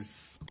eu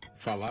mais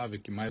falava e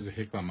que mais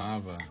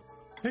reclamava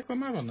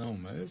não,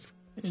 mas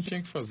a gente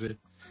tinha que fazer,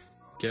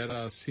 que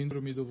era a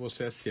síndrome do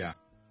você S.A.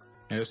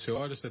 Aí você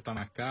olha, você tá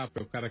na capa,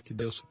 é o cara que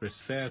deu super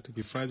certo,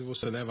 que faz, e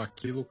você leva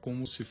aquilo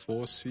como se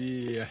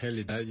fosse a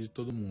realidade de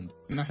todo mundo.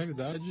 E na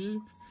realidade,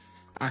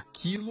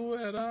 aquilo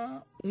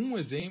era um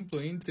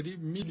exemplo entre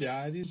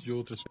milhares de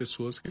outras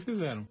pessoas que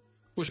fizeram.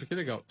 Poxa, que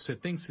legal. Você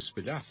tem que se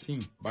espelhar? Sim,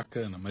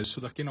 bacana. Mas isso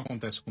daqui não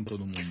acontece com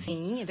todo mundo.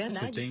 Sim, é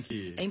verdade. Você tem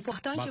que é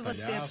importante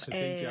batalhar,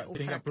 você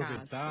tem que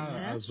aproveitar,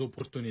 né, as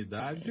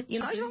oportunidades. E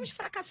nós vamos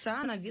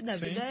fracassar na vida. A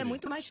vida é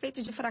muito mais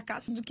feita de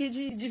fracasso do que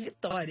de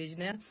vitórias,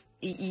 né?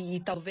 E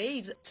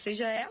talvez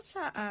seja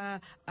essa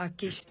a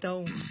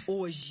questão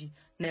hoje,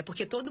 né?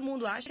 Porque todo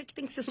mundo acha que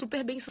tem que ser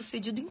super bem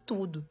sucedido em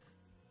tudo,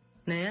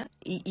 né?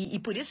 E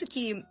por isso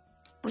que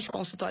os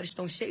consultórios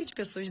estão cheios de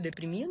pessoas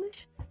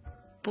deprimidas,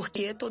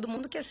 porque todo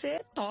mundo quer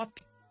ser top.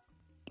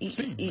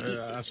 Sim,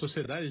 a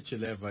sociedade te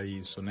leva a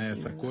isso, né?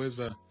 Essa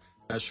coisa,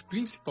 acho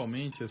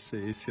principalmente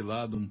esse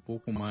lado um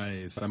pouco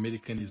mais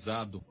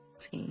americanizado.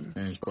 Sim.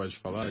 A gente pode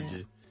falar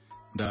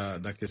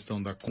da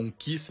questão da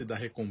conquista e da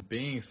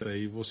recompensa,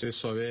 e você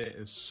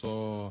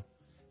só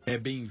é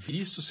bem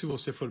visto se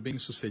você for bem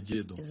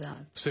sucedido.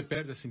 Exato. Você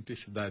perde a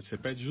simplicidade, você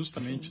perde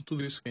justamente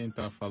tudo isso que a gente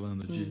estava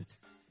falando, de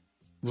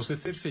você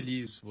ser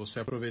feliz, você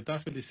aproveitar a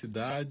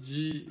felicidade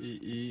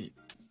e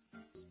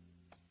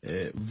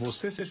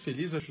você ser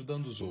feliz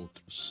ajudando os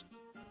outros,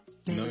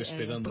 não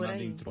esperando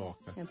nada em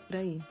troca. É por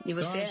aí. E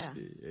você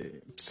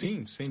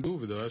sim, sem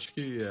dúvida. Eu acho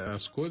que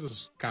as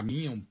coisas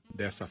caminham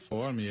dessa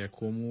forma e é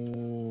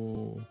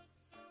como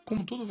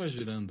tudo vai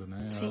girando,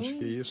 né? Sim. Eu acho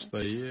que isso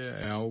daí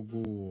é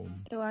algo...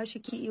 Eu acho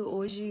que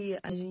hoje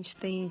a gente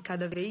tem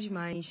cada vez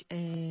mais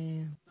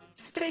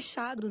se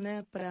fechado,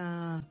 né,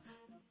 para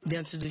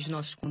dentro dos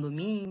nossos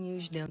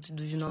condomínios, dentro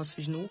dos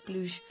nossos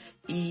núcleos,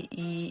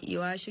 e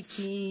eu acho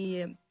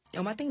que é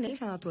uma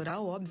tendência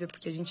natural, óbvia,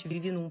 porque a gente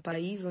vive num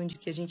país onde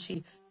que a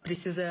gente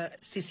precisa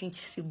se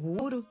sentir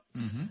seguro,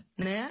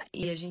 né?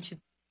 E a gente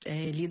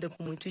lida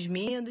com muitos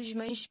medos,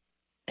 mas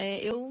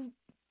eu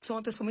sou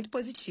uma pessoa muito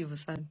positiva,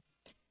 sabe?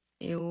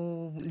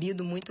 Eu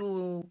lido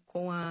muito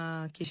com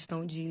a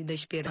questão da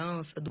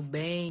esperança, do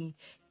bem,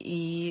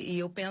 e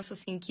eu penso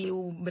assim que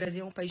o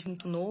Brasil é um país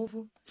muito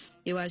novo.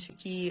 Eu acho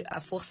que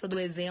a força do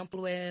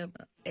exemplo é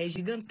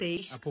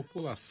gigantesca. A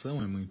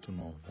população é muito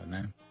nova,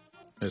 né?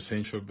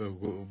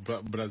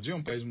 O Brasil é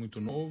um país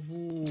muito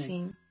novo.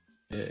 Sim.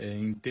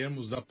 Em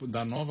termos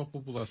da nova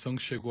população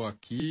que chegou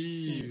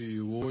aqui, e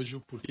hoje,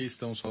 o porquê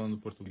estamos falando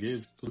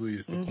português e tudo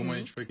isso. Como a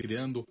gente foi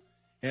criando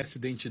essa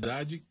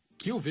identidade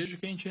que eu vejo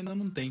que a gente ainda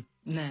não tem.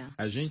 Né?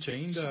 A gente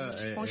ainda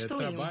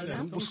trabalha...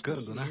 Estão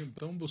buscando, né?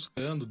 Estão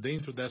buscando,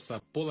 dentro dessa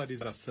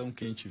polarização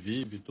que a gente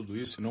vive, tudo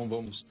isso. Não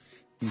vamos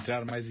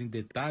entrar mais em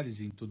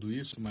detalhes em tudo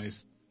isso,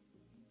 mas...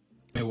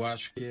 eu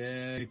acho que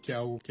é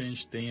algo que a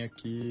gente tem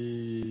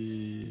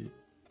aqui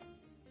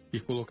e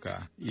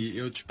colocar. E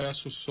eu te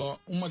peço só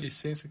uma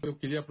licença, que eu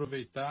queria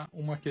aproveitar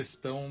uma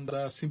questão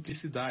da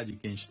simplicidade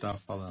que a gente estava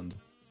falando.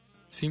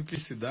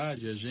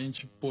 Simplicidade é a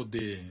gente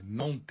poder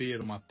não ter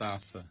uma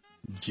taça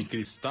de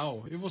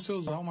cristal e você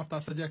usar uma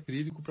taça de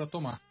acrílico para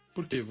tomar.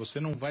 Porque você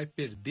não vai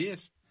perder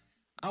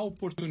a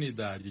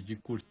oportunidade de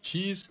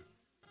curtir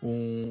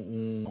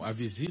a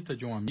visita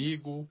de um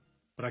amigo,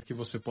 para que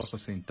você possa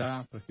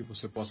sentar, para que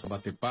você possa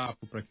bater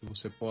papo, para que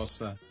você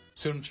possa...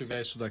 Se eu não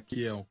tiver isso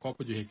daqui, é um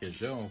copo de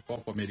requeijão, é um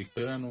copo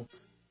americano.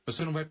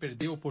 Você não vai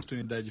perder a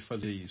oportunidade de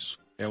fazer isso.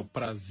 É o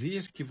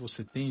prazer que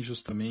você tem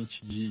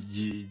justamente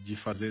de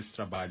fazer esse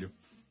trabalho.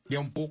 E é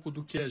um pouco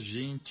do que a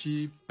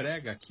gente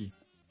prega aqui.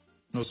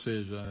 Ou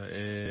seja,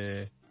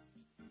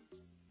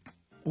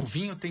 o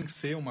vinho tem que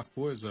ser uma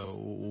coisa,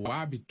 o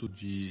hábito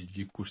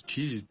de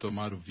curtir, de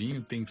tomar o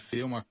vinho, tem que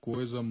ser uma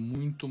coisa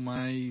muito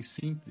mais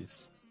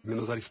simples.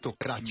 Menos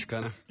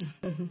aristocrática, né?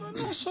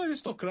 Não só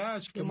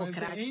aristocrática,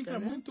 mas entra,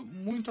 né?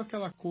 muito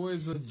aquela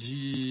coisa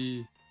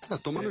de...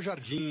 tomar no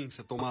jardim,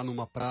 você tomar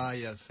numa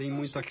praia, sem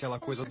muito aquela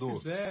coisa do...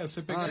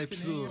 você pegar eu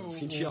preciso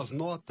sentir as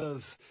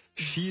notas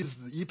X,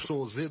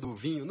 Y, Z do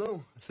vinho.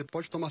 Não, você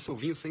pode tomar seu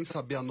vinho sem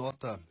saber a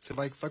nota. Você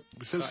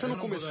se você não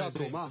começar a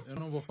tomar... Eu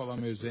não vou falar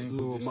meu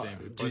exemplo de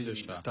sempre, pode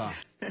deixar. Tá,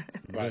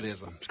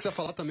 beleza. Se quiser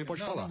falar também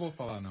pode falar. Não vou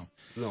falar, não.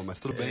 Não, mas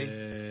tudo bem.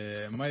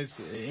 Mas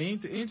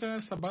entra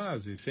nessa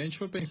base. Se a gente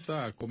for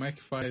pensar como é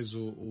que faz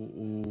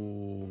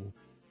o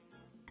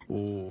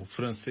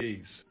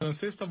francês. O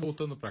francês está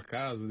voltando para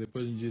casa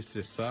depois de um dia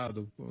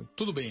estressado.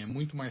 Tudo bem, é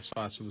muito mais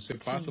fácil. Você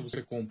passa,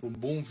 você compra um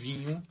bom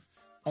vinho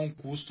a um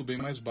custo bem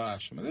mais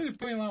baixo. Mas ele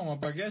põe lá uma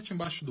baguete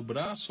embaixo do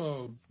braço,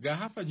 a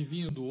garrafa de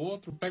vinho do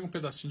outro, pega um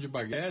pedacinho de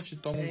baguete,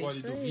 toma um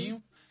gole do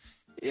vinho.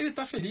 Ele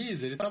tá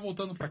feliz, ele tá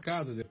voltando para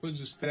casa depois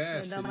do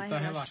estresse, ele tá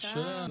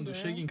relaxando,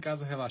 chega em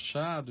casa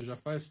relaxado, já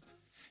faz...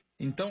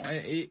 Então,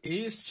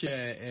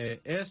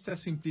 esta é a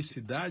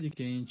simplicidade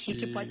que a gente... E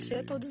que pode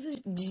ser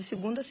de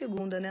segunda a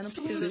segunda, né? Não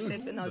precisa ser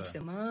final de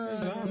semana.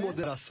 Exato. Em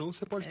moderação,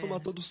 você pode tomar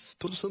todo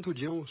santo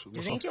dia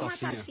Dizem que uma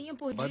tacinha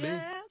por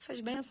dia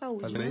faz bem à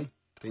saúde, faz né? bem.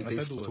 Tem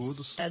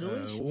estudos.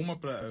 Uma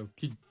para...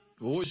 que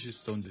hoje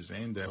estão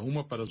dizendo é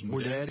uma para as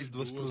mulheres,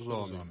 duas para os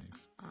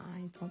homens. Ah,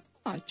 então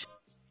ótimo.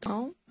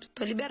 Então,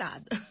 tô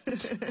liberada.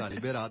 Tá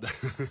liberada.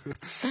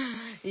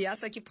 E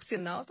essa aqui, por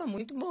sinal, tá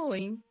muito boa,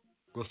 hein?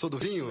 Gostou do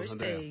vinho,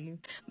 Gostei.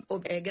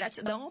 Andréa?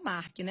 Gratidão ao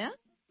Mark, né?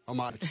 Ao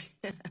Mark.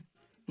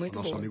 Muito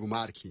bom. Nosso amigo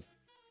Mark.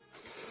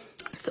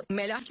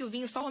 Melhor que o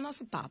vinho, só o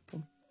nosso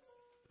papo.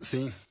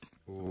 Sim.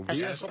 O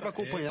vinho é só para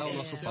acompanhar o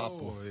nosso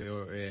papo.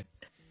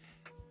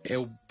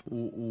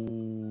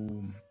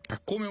 A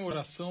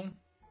comemoração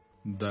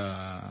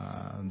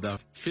da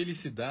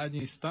felicidade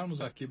em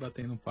estarmos aqui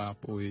batendo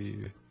papo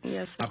e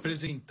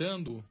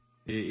apresentando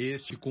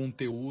este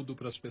conteúdo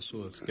para as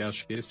pessoas, que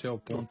acho que esse é o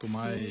ponto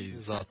mais...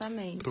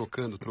 Exatamente.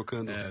 Trocando.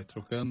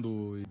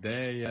 Trocando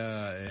ideia,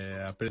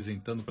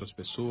 apresentando para as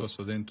pessoas,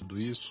 fazendo tudo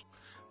isso.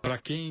 Para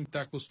quem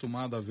está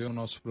acostumado a ver o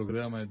nosso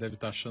programa, deve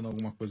estar achando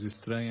alguma coisa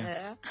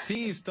estranha.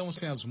 Sim, estamos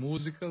sem as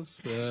músicas.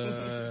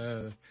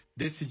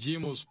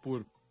 Decidimos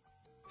por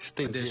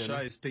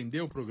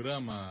estender o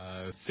programa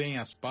sem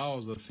as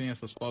pausas, sem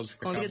essas pausas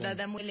que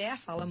Convidada mulher,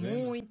 fala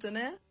muito,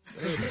 né?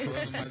 Eu tô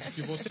falando mais do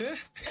que você.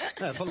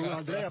 Falou,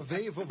 Andréa,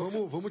 vem,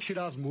 vamos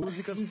tirar as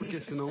músicas, porque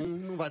senão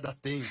não vai dar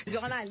tempo.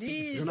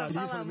 Jornalista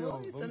fala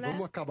muito, né?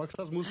 Vamos acabar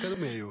com essas músicas no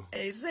meio.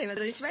 É isso aí, mas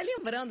a gente vai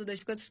lembrando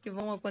das coisas que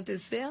vão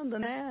acontecendo,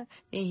 né,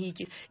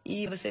 Henrique?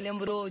 E você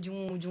lembrou de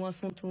um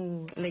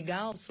assunto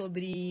legal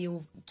sobre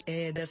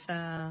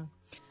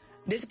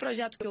desse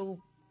projeto que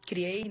eu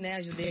criei, né?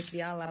 Ajudei a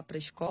criar lá para a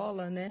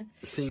escola, né?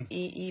 Sim.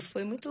 E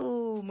foi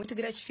muito, muito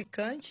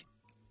gratificante,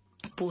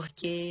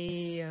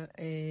 porque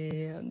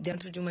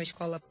dentro de uma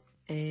escola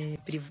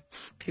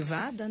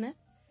privada, né?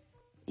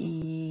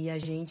 E a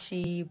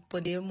gente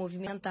poder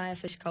movimentar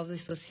essas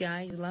causas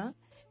sociais lá.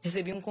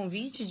 Recebi um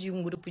convite de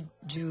um grupo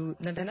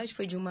na verdade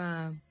foi de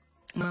uma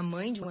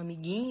mãe de um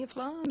amiguinho,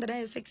 falou: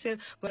 André, eu sei que você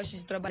gosta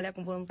de trabalhar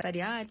com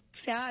voluntariado, o que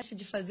você acha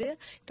de fazer?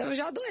 Então eu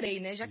já adorei,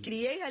 né? Já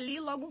criei ali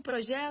logo um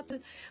projeto,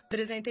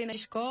 apresentei na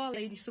escola,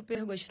 eles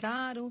super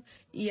gostaram,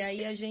 e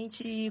aí a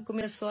gente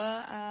começou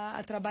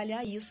a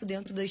trabalhar isso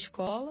dentro da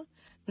escola,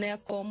 né?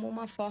 Como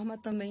uma forma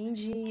também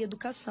de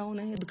educação,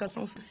 né?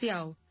 Educação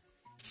social.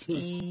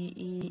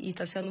 E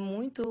está sendo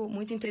muito,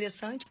 muito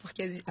interessante,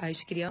 porque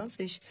as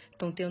crianças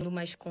estão tendo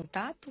mais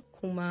contato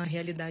com uma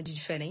realidade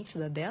diferente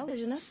da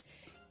delas, né?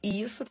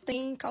 E isso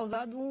tem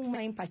causado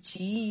uma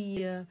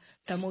empatia,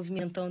 está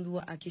movimentando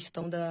a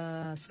questão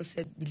da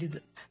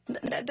sociabilidade,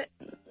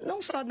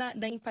 não só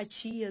da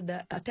empatia,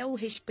 até o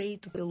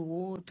respeito pelo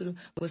outro,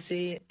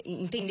 você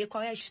entender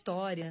qual é a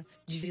história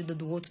de vida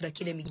do outro,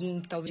 daquele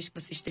amiguinho que talvez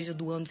você esteja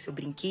doando seu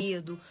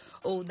brinquedo,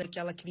 ou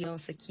daquela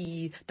criança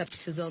que está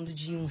precisando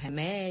de um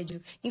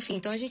remédio. Enfim,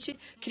 então a gente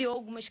criou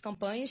algumas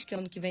campanhas, que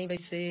ano que vem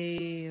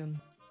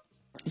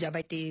já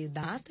vai ter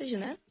datas,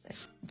 né,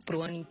 para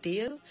o ano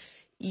inteiro.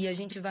 E a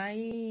gente vai,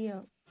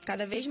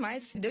 cada vez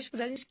mais, se Deus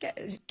quiser, a gente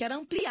quer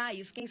ampliar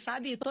isso. Quem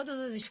sabe todas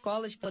as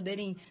escolas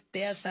poderem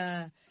ter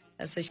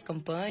essas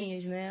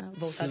campanhas, né,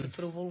 voltadas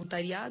para o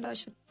voluntariado, eu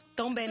acho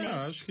tão benéfico.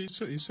 Eu acho que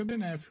isso é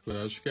benéfico.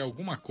 Eu acho que é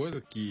alguma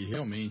coisa que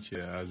realmente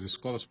as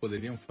escolas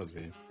poderiam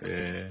fazer.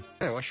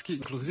 Eu acho que,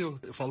 inclusive,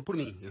 eu falo por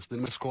mim. Eu estudei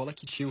numa escola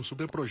que tinha um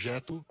super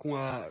projeto com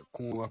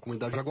a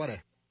comunidade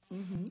Jaguaré.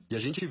 E a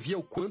gente via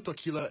o quanto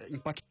aquilo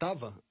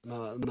impactava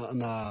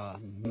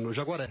no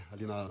Jaguaré,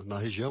 ali na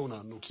região,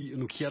 no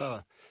que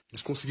era,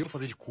 eles conseguiam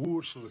fazer de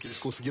curso, no que eles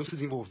conseguiam se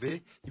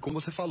desenvolver, e como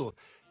você falou,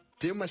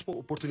 ter mais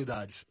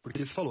oportunidades.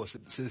 Porque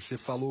você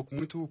falou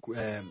muito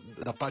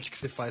da parte que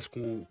você faz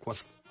com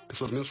as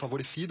pessoas menos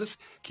favorecidas,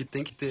 que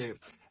tem que ter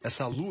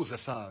essa luz,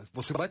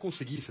 você vai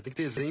conseguir, você tem que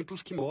ter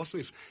exemplos que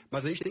mostram isso.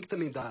 Mas a gente tem que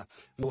também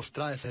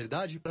mostrar essa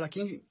realidade para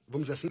quem,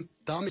 vamos dizer assim,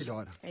 tá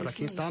melhor. Para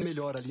quem tá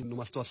melhor ali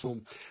numa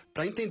situação,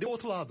 para entender o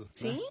outro lado.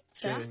 Sim, né?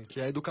 certo. Que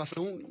é a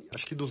educação,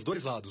 acho que dos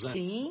dois lados, né?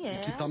 Sim,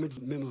 E que tá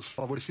menos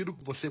favorecido,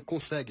 você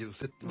consegue,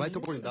 você vai ter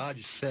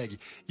oportunidade, segue.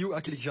 E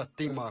aquele que já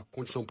tem uma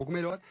condição um pouco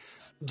melhor,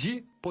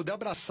 de poder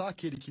abraçar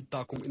aquele que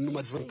está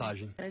numa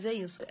desvantagem. Mas é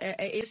isso.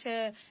 Esse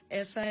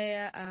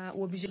é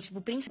o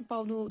objetivo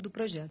principal do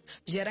projeto.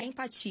 Gerar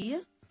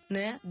empatia,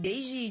 né?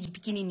 Desde de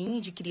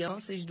pequenininho, de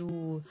crianças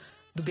do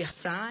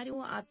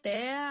berçário,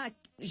 até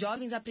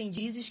jovens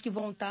aprendizes que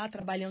vão estar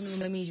trabalhando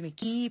numa mesma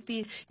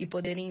equipe e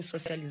poderem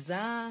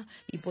socializar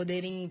e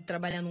poderem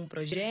trabalhar num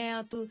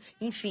projeto.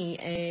 Enfim,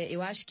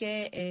 eu acho que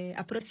é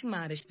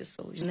aproximar as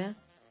pessoas, né?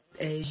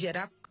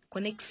 Gerar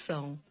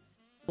conexão.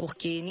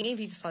 Porque ninguém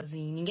vive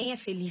sozinho, ninguém é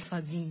feliz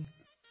sozinho,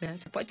 né?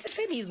 Você pode ser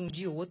feliz um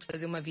dia ou outro,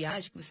 fazer uma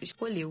viagem que você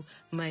escolheu,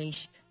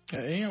 mas...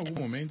 Em algum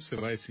momento você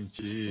vai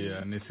sentir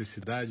a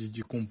necessidade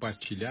de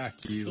compartilhar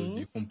aquilo,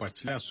 de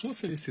compartilhar a sua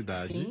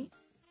felicidade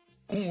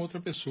com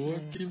outra pessoa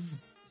que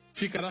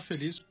ficará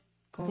feliz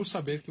por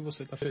saber que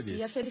você está feliz.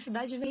 E a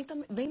felicidade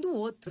vem do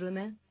outro,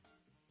 né?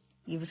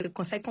 E você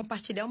consegue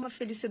compartilhar uma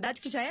felicidade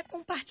que já é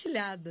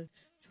compartilhada.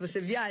 Se você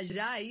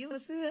viajar, aí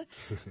você...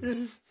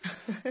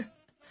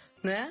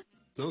 né?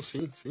 Não,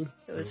 sim.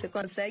 Você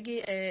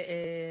consegue,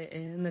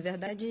 na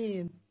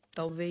verdade,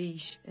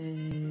 talvez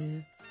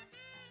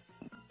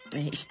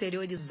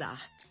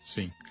exteriorizar.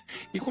 Sim.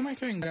 E como é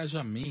que é o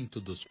engajamento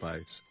dos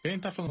pais? Quem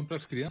está falando para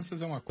as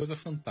crianças é uma coisa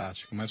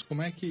fantástica, mas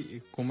como é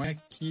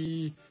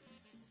que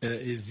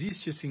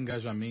existe esse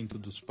engajamento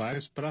dos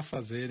pais para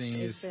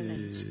fazerem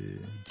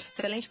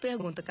Excelente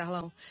pergunta,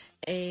 Carlão.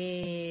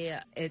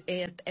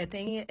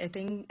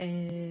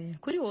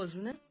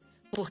 Curioso, né?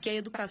 Porque a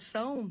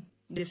educação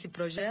desse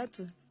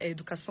projeto, a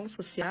educação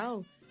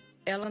social,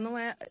 ela não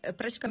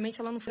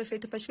praticamente ela não foi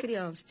feita para as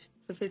crianças,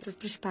 foi feita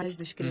para os pais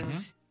das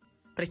crianças,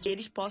 para que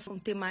eles possam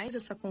ter mais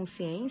essa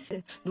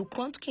consciência do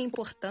quanto que é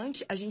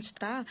importante a gente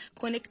estar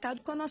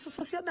conectado com a nossa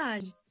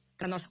sociedade,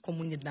 com a nossa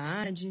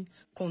comunidade,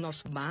 com o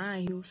nosso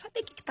bairro,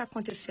 saber o que está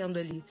acontecendo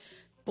ali.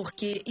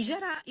 Porque e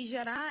gerar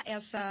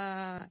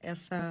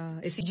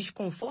esse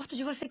desconforto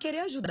de você querer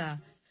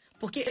ajudar.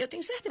 Porque eu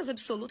tenho certeza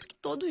absoluta que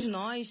todos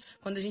nós,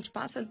 quando a gente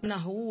passa na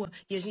rua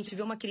e a gente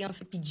vê uma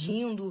criança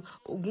pedindo,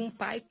 algum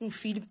pai com um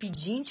filho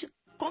pedindo,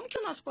 como que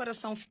o nosso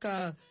coração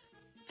fica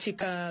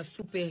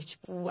super,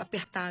 tipo,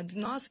 apertado?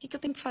 Nossa, o que eu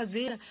tenho que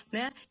fazer,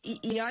 né?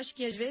 E eu acho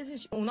que, às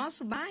vezes, o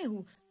nosso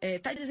bairro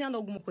tá dizendo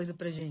alguma coisa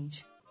pra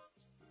gente,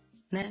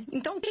 né?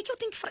 Então, o que eu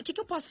tenho que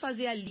eu posso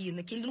fazer ali,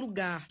 naquele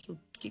lugar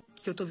que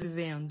eu tô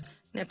vivendo,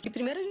 né? Porque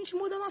primeiro a gente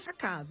muda a nossa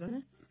casa,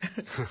 né?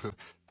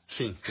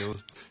 Sim,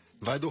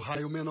 vai do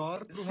raio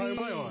menor pro raio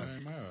maior.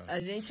 Primeiro a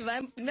gente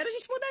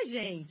muda a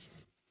gente,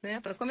 né?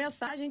 Para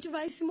começar, a gente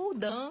vai se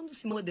moldando,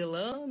 se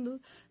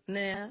modelando,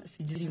 né?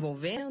 Se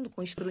desenvolvendo,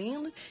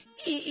 construindo,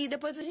 e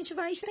depois a gente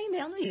vai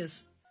estendendo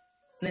isso,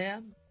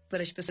 né?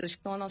 Para as pessoas que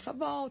estão à nossa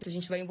volta, a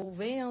gente vai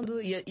envolvendo,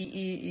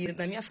 e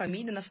na minha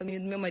família, na família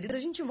do meu marido, a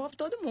gente envolve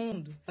todo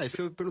mundo. Isso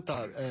que eu ia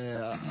perguntar.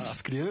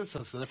 As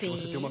crianças, né? Porque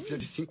você tem uma filha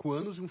de 5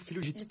 anos e um filho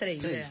de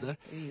 3, né?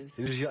 Isso.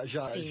 Eles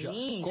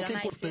qual que é a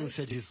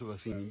importância disso,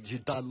 assim, de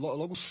estar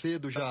logo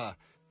cedo já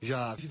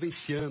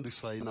vivenciando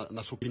isso aí,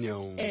 na sua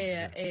opinião?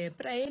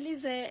 Para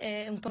eles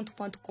é um tanto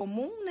quanto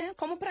comum, né?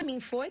 Como para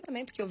mim foi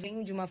também, porque eu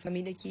venho de uma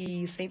família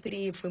que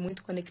sempre foi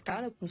muito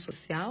conectada com o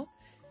social.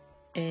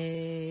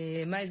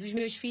 Mas os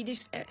meus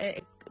filhos,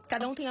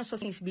 cada um tem a sua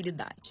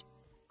sensibilidade.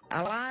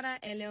 A Lara,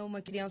 ela é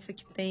uma criança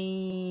que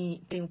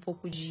tem um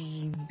pouco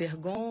de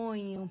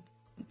vergonha,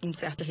 um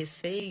certo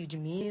receio, de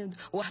medo.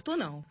 O Arthur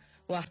não.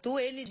 O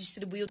Arthur, ele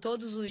distribuiu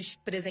todos os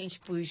presentes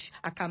pros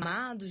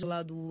acamados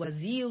lá do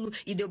asilo,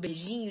 e deu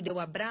beijinho, deu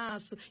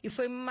abraço, e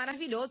foi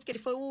maravilhoso, porque ele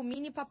foi o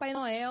mini Papai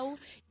Noel,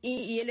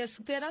 e ele é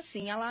super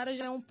assim. A Lara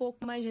já é um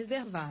pouco mais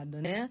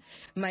reservada, né?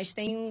 Mas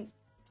tem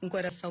um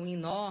coração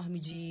enorme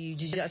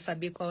de já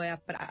saber qual é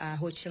a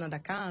rotina da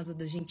casa,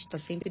 da gente estar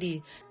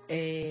sempre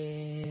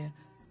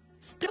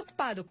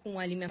preocupado com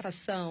a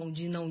alimentação,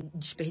 de não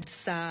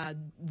desperdiçar,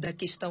 da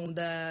questão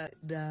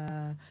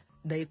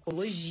da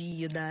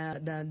ecologia,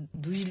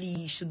 do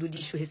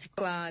lixo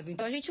reciclável.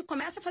 Então a gente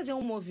começa a fazer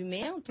um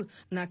movimento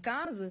na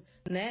casa,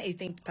 né? E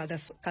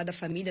cada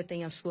família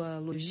tem a sua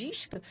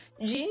logística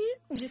de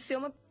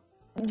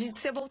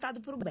ser voltado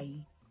para o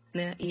bem.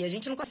 né? E a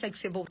gente não consegue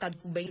ser voltado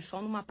pro bem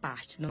só numa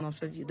parte da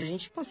nossa vida.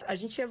 A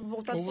gente é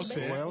voltado Ou pro você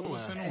bem. é ou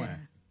você não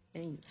é.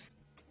 É isso.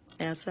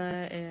 Essa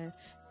é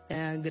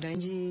a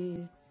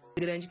grande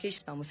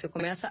questão. Você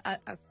começa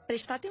a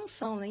prestar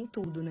atenção, né, em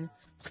tudo, né?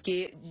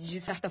 Porque, de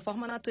certa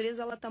forma, a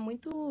natureza ela tá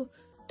muito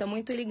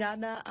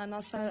ligada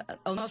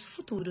ao nosso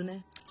futuro,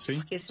 né? Sim,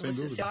 porque se sem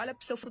você dúvida. olha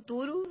pro seu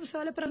futuro, você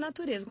olha pra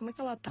natureza, como é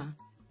que ela tá?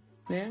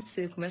 Né?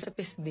 Você começa a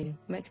perceber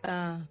como é que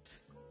tá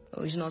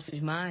os nossos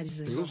mares,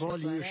 Tem uns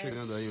olhinhos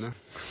chegando aí, né?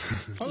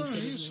 Falando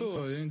nisso,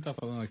 a gente tá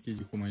falando aqui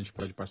de como a gente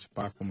pode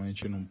participar, como a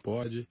gente não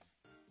pode.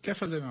 Quer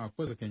fazer a mesma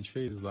coisa que a gente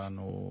fez lá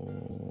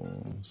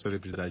no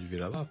Celebridade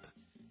Vira-Lata?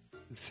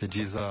 Você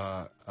diz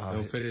É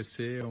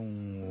oferecer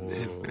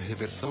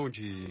reversão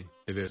de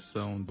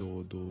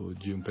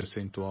de um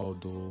percentual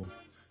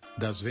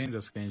das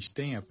vendas que a gente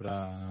tenha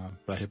para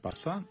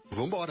repassar?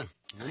 Vambora.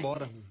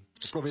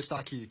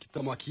 Aproveitar que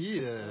estamos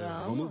aqui,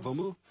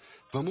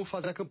 vamos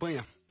fazer a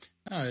campanha.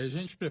 A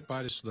gente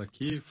prepara isso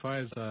daqui,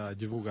 faz a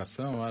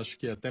divulgação. Eu acho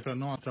que até para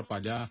não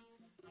atrapalhar,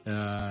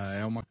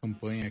 é uma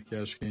campanha que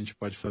acho que a gente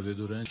pode fazer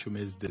durante o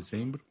mês de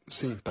dezembro.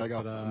 Sim, pega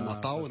o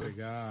Natal, né?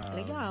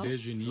 Legal.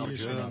 Desde o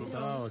início do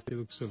Natal,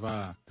 aquilo que você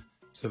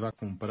vai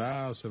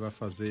comprar, você vai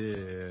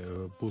fazer,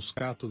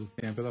 buscar tudo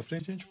que tem pela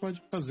frente, a gente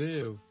pode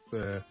fazer,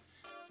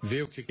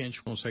 ver o que a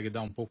gente consegue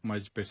dar um pouco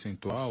mais de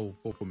percentual, um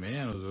pouco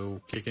menos, o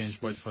que a gente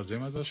pode fazer,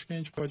 mas acho que a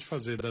gente pode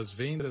fazer das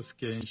vendas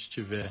que a gente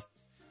tiver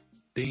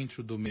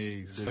dentro do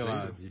mês, sei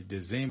lá, de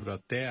dezembro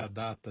até a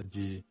data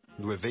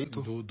do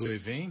evento. Do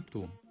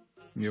evento,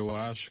 eu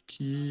acho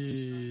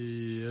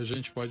que a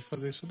gente pode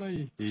fazer isso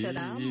daí. E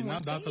na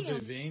data do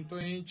evento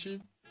a gente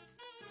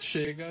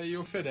chega e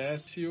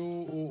oferece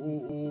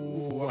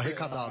o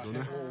arrecadado,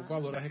 né? O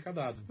valor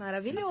arrecadado.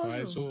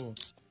 Maravilhoso.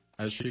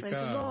 Acho que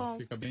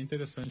fica bem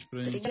interessante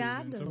pra gente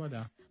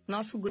trabalhar.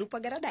 Nosso grupo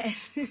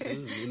agradece.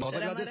 Sim, e nós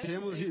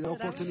agradecemos a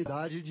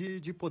oportunidade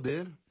de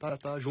poder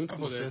estar junto com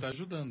você. Estar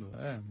ajudando.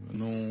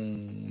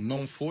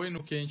 Não foi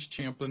no que a gente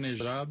tinha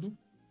planejado.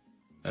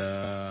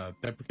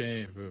 Até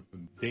porque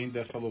dentro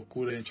dessa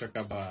loucura a gente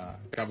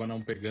acaba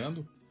não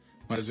pegando,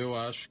 mas eu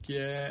acho que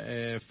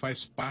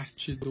faz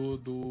parte do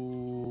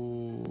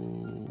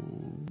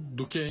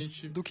que a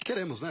gente... Do que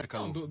queremos, né,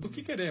 Carlos? Do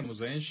que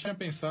queremos. A gente tinha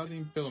pensado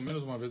em pelo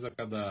menos uma vez a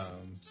cada...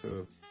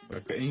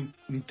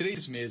 Em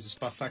 3 meses,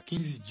 passar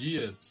 15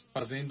 dias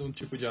fazendo um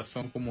tipo de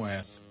ação como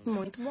essa.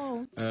 Muito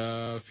bom.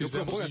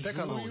 Fizemos em até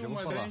junho,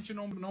 mas a gente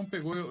não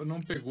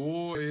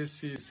pegou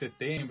esse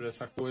setembro,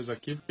 essa coisa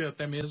aqui, porque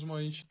até mesmo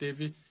a gente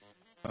teve,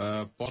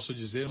 posso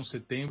dizer, um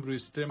setembro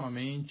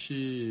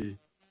extremamente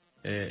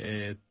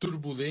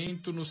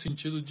turbulento no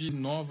sentido de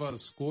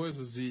novas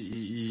coisas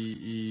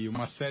e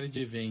uma série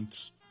de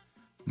eventos.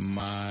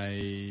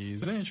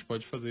 Mas a gente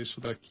pode fazer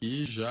isso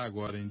daqui já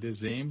agora em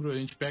dezembro. A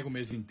gente pega o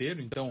mês inteiro.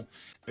 Então,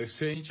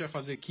 se a gente vai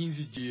fazer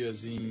 15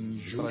 dias em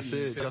junho, em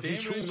setembro,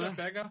 21, a gente já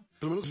pega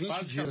pelo menos 20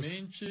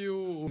 basicamente dias.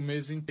 O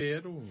mês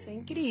inteiro. Isso é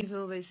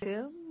incrível. Vai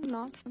ser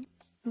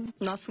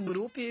nosso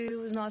grupo e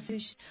os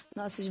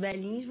nossos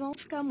velhinhos vão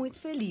ficar muito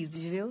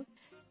felizes, viu?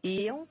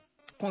 E o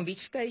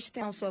convite fica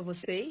extenso a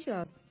vocês,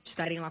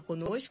 estarem lá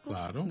conosco.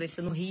 Claro. Vai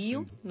ser no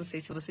Rio. Não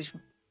sei se vocês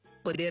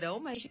poderão,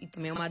 mas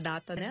também é uma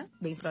data, né?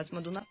 Bem próxima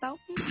do Natal.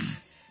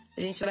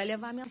 A gente vai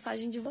levar a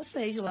mensagem de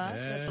vocês lá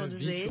para todos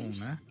 21, eles.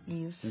 Né?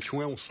 Isso.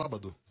 21 é um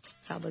sábado?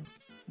 Sábado.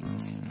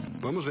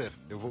 Vamos ver.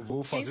 Eu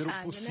vou fazer o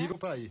possível, né,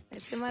 para ir. Vai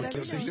ser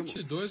maravilhoso.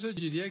 22 eu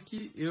diria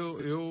que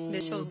eu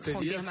Deixa eu teria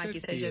confirmar certeza,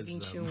 que seja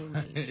 21.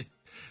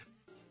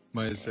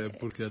 Mas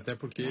até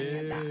porque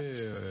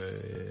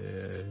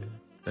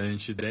a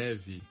gente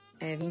deve...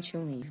 É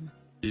 21 mesmo.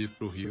 Ir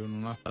pro Rio no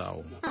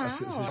Natal.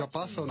 Você já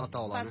passa o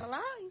Natal lá, Passa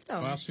lá,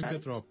 então. Passo em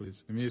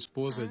Petrópolis. Minha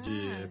esposa é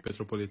de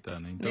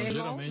Petropolitana. Então,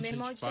 geralmente, meu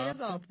irmão a gente de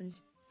Teresópolis.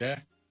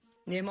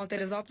 Meu irmão de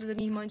Teresópolis e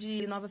minha irmã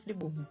de Nova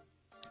Friburgo.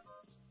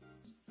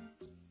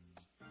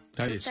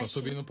 Tá aí, só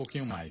subindo um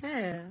pouquinho mais.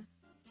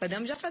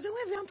 Podemos já fazer um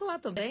evento lá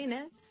também,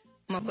 né?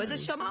 Uma coisa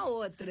chama a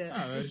outra.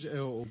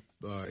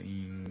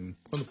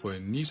 Quando foi?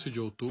 Início de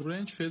outubro, a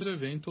gente fez o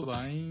evento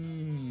lá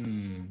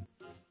em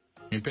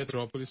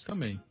Petrópolis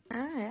também.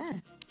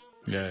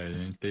 A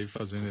gente teve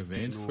fazendo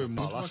evento, foi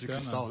muito Palácio bacana.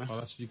 De Cristal, né?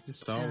 Palácio de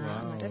Cristal,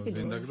 lá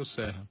dentro da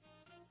Grosserra.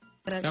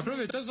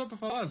 Aproveitando só pra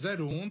falar,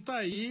 01 tá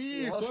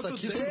aí. Nossa, quanto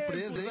que tempo,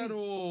 surpresa,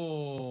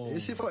 hein?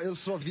 Esse eu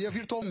só via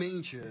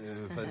virtualmente.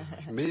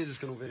 Faz meses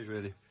que eu não vejo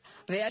ele.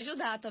 Veio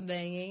ajudar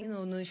também, hein,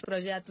 nos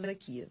projetos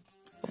aqui.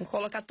 Vamos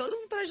colocar todo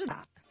mundo pra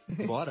ajudar.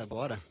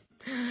 Bora.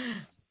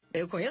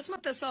 Eu conheço uma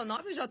pessoa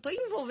nova e já estou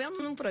envolvendo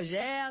num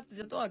projeto,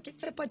 o que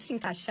você pode se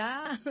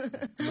encaixar?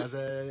 Mas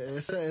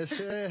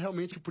esse é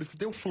realmente, por isso que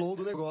tem o flow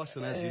do negócio,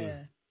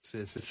 né?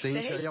 Você sente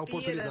respira, aí a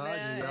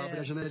oportunidade, né? Abre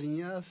a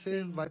janelinha,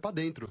 você vai pra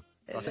dentro.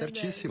 Tá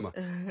certíssima.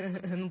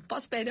 Não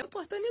posso perder a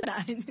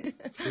oportunidade.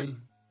 Sim.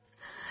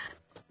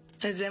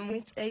 Mas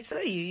é isso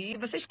aí. E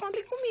vocês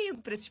contem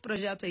comigo para esses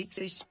projetos aí que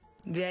vocês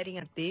vierem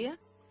a ter.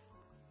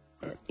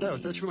 Eu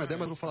até tive uma ideia,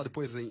 mas vou falar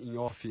depois em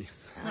off.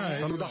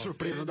 Pra não dar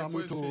surpresa, não dar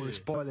muito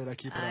spoiler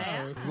aqui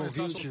para os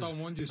ouvintes. Um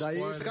monte de daí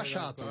spoiler, fica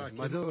chato.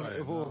 Mas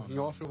eu vou, em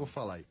off eu vou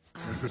falar aí.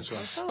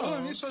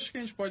 Falando nisso, acho que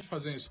a gente pode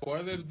fazer um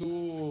spoiler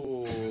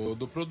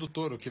do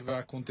produtor, o que vai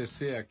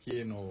acontecer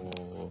aqui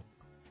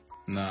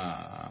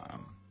na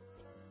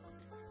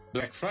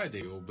Black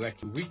Friday, ou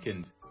Black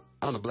Weekend.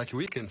 No Black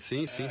Weekend?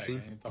 Sim. A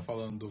gente tá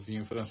falando do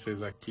vinho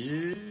francês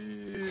aqui.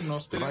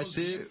 Nós teremos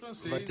vinho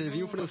francês. Vai ter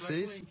vinho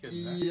francês Weekend,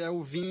 e é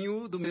o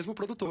vinho do mesmo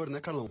produtor, né,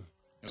 Carlão?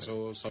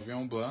 O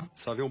Sauvignon Blanc.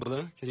 Sauvignon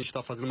Blanc, que a gente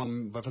tá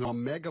vai fazer uma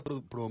mega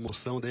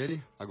promoção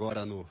dele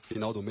agora no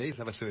final do mês,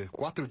 né? Vai ser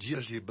 4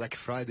 dias de Black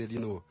Friday ali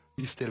no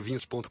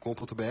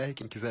eastervinhos.com.br.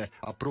 Quem quiser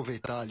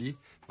aproveitar ali,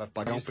 vai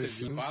pagar um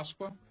precinho. De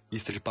Páscoa.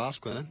 Easter de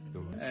Páscoa, né?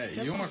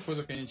 E uma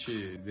coisa que a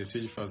gente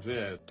decide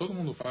fazer todo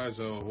mundo faz,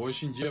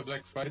 hoje em dia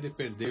Black Friday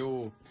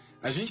perdeu...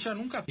 A gente já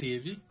nunca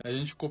teve, a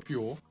gente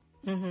copiou,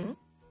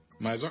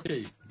 mas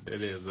ok,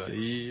 beleza.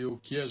 E o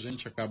que a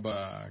gente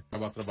acaba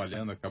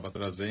trabalhando, acaba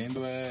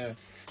trazendo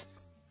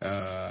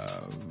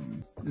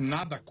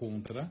nada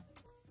contra,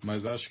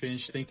 mas acho que a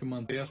gente tem que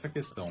manter essa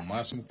questão. O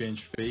máximo que a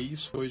gente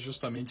fez foi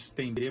justamente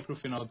estender para o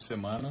final de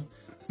semana,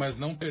 mas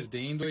não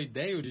perdendo a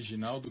ideia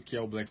original do que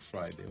é o Black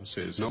Friday. Ou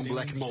seja, não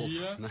Black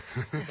Month, né?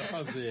 Para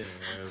fazer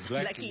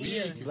Black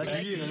Week, Black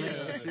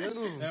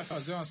Year,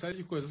 fazer uma série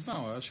de coisas.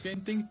 Não, eu acho que a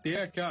gente tem que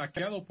ter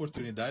aquela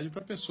oportunidade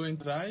para a pessoa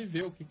entrar e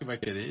ver o que vai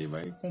querer e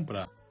vai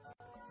comprar.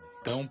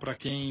 Então, para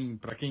quem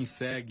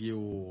segue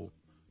o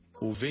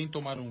Vem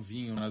Tomar um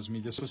Vinho nas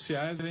mídias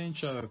sociais, a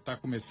gente já está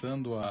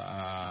começando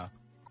a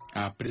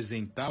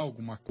apresentar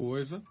alguma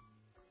coisa.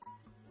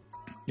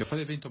 Eu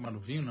falei Vem Tomar um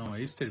Vinho? Não, é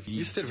Easter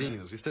Vinhos. Easter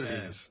Vinhos.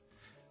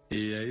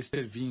 E é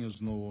Easter Vinhos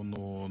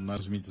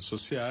nas mídias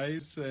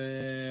sociais.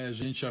 A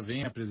gente já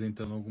vem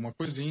apresentando alguma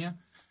coisinha,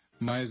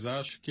 mas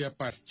acho que a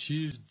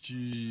partir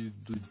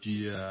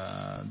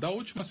da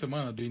última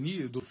semana,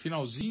 do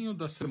finalzinho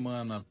da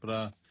semana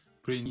para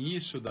o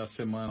início da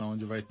semana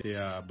onde vai ter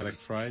a Black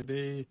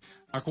Friday,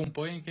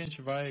 acompanhem que a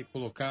gente vai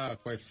colocar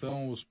quais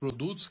são os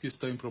produtos que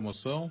estão em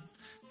promoção.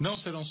 Não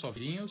serão só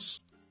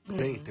vinhos.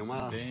 Tem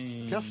uma...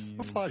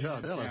 Vou falar já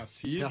dela. Tem a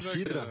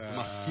cidra,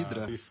 uma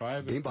cidra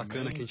bem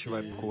bacana também, que a gente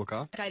vai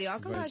colocar.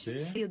 Carioca gosta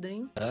de cidra,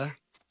 hein?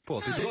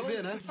 Pô, tem tudo a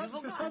ver, né?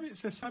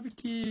 Você sabe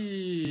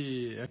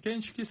que aqui a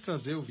gente quis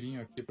trazer o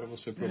vinho aqui para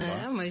você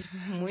provar. Mas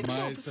muito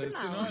bom, por sinal.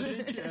 Senão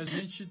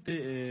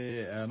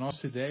a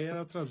nossa ideia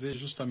era trazer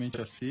justamente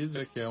a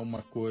cidra, que é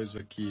uma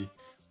coisa que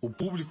o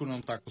público não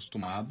está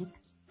acostumado.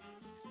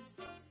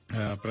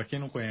 Para quem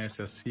não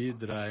conhece, a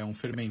cidra é um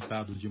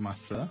fermentado de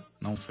maçã,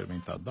 não um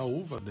fermentado da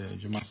uva,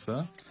 de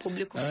maçã. O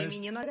público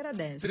feminino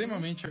agradece.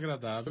 Extremamente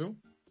agradável,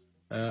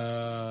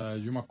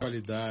 de uma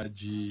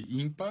qualidade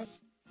ímpar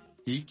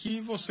e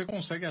que você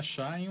consegue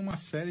achar em uma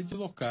série de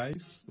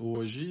locais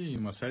hoje, em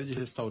uma série de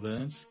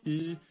restaurantes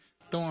que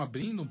estão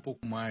abrindo um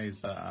pouco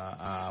mais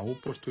a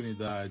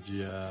oportunidade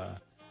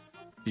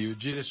e o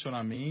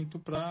direcionamento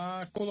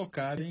para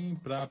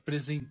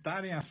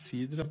apresentarem a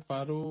cidra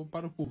para o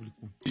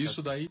público.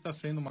 Isso daí está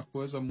sendo uma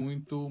coisa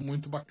muito,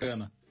 muito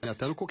bacana.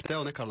 Até no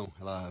coquetel, né, Carlão?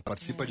 Ela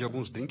participa de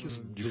alguns drinks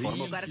de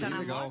forma agora tá na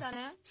legal. moda,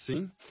 né?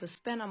 Sim. Tá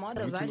super na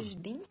moda, vários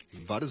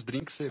drinks. Vários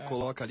drinks você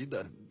coloca ali.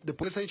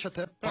 Depois a gente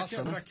até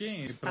passa, né?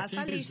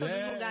 Passa a lista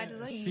dos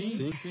lugares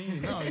aí. Sim.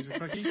 Não,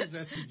 para quem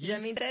quiser seguir... Já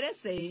me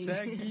interessei.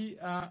 Segue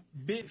a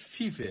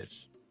B-Fever.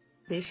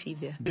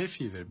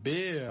 B-Fever.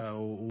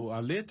 A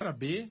letra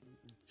B,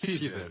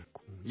 Fever.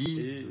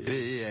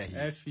 I-V-E-R.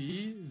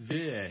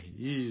 F-I-V-R.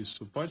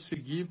 Isso. Pode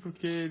seguir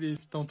porque eles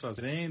estão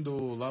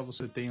trazendo. Lá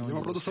você tem É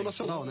uma produção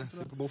nacional, né?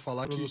 Sempre bom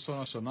falar que... Produção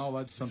nacional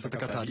lá de Santa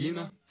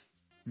Catarina.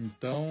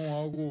 Então,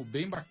 algo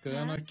bem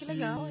bacana. Que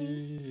legal,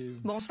 hein?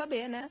 Bom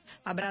saber, né?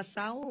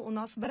 Abraçar o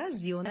nosso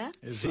Brasil, né?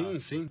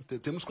 Exato. Sim.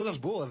 Temos coisas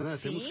boas, né?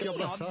 Sim, temos que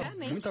abraçar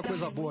muita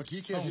coisa boa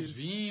aqui. Que são os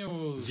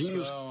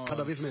vinhos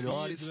cada vez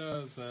melhores.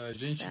 Cidras, a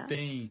gente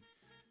tem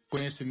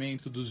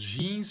conhecimento dos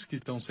gins que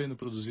estão sendo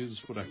produzidos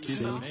por aqui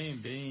também.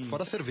 Bem...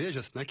 Fora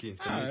cervejas, né? Que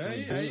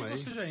aí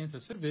você já entra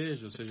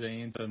cerveja, você já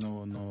entra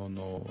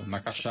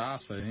na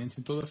cachaça, entra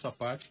em toda essa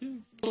parte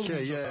que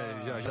aí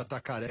já tá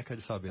careca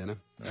de saber, né?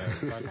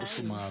 Tá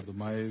acostumado,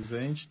 mas a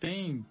gente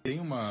tem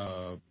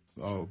uma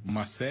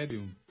série,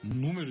 um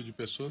número de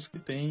pessoas que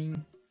tem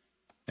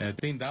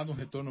dado um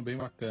retorno bem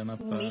bacana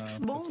para mix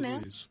bom, tudo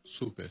né? Isso.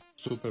 Super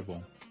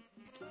bom.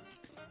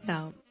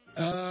 Não.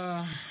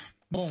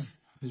 Bom,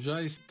 já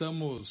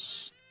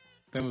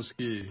temos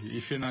que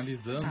ir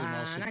finalizando o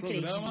nosso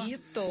programa. Não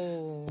acredito.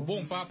 O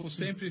bom papo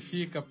sempre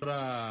fica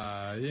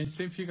a gente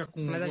sempre fica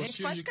com mas um a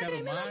gente gostinho de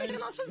quero mais.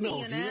 Nosso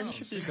vinho, né? A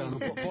gente fica no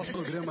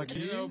pós-programa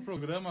aqui. É o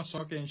programa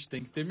só que a gente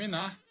tem que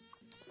terminar.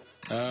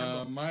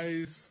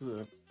 Mas,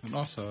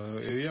 nossa,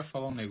 eu ia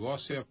falar um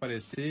negócio, ia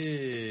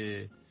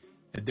aparecer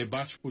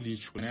debate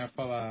político, né? Ia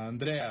falar,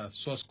 Andréa,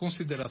 suas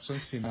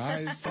considerações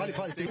finais. Fale,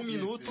 tem um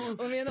minuto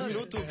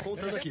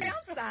contando aqui. Deixa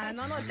eu pensar,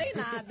 não anotei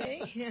nada,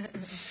 hein?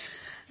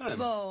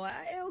 Bom,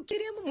 eu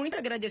queria muito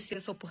agradecer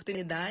essa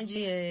oportunidade.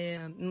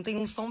 Não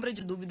tenho sombra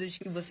de dúvidas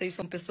que vocês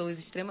são pessoas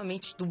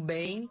extremamente do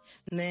bem,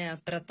 né?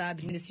 Para estar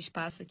abrindo esse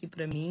espaço aqui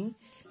para mim.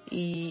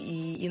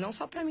 E não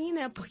só para mim,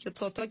 né? Porque eu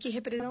só tô aqui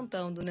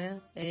representando,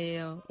 né?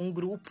 Um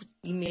grupo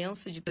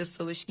imenso de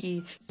pessoas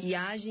que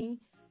agem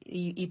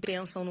e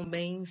pensam no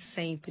bem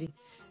sempre.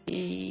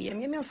 E a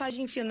minha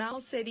mensagem final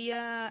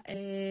seria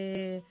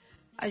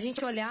a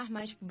gente olhar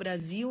mais para o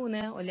Brasil,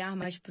 né? Olhar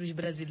mais para os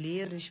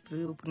brasileiros, para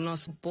o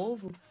nosso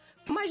povo,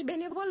 com mais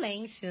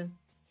benevolência,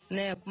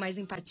 né? Com mais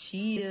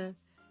empatia.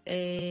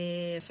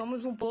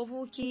 Somos um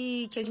povo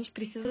que a gente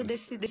precisa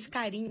desse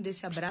carinho,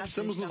 desse abraço.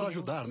 Precisamos nos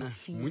ajudar, né?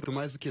 Sim. Muito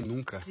mais do que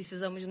nunca.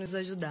 Precisamos nos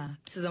ajudar.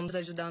 Precisamos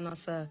ajudar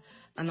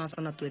a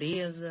nossa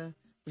natureza,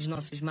 os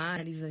nossos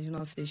mares, as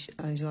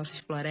nossas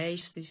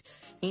florestas.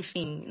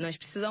 Enfim, nós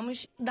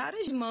precisamos dar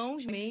as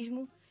mãos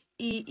mesmo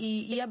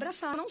e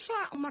abraçar não só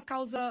uma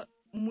causa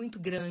muito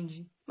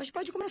grande, mas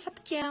pode começar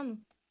pequeno.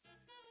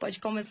 Pode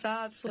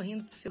começar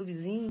sorrindo pro seu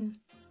vizinho,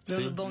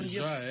 dando bom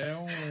dia.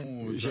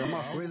 Já é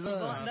uma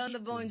coisa. Dando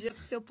bom dia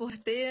pro seu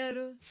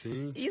porteiro.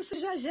 Sim. Isso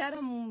já gera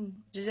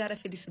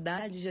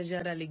felicidade, já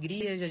gera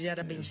alegria, já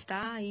gera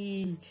bem-estar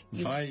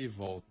vai e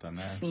volta,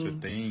 né? Sim. Você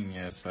tem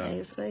essa. É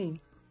isso aí.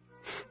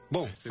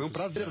 Bom, foi um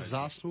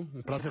prazerzaço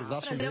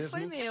mesmo.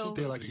 Foi meu.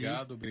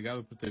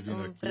 Obrigado por ter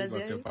vindo aqui,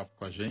 bater papo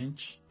com a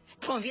gente.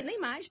 Convidem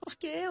mais,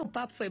 porque o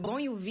papo foi bom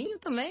e o vinho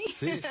também.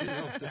 Sim,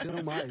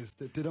 terão mais.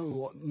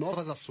 Terão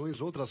novas ações,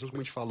 outras ações, como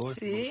a gente falou.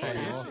 Sim,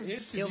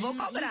 eu vou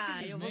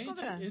cobrar.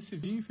 Esse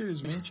vinho,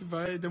 infelizmente,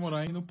 vai demorar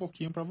ainda um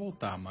pouquinho para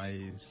voltar,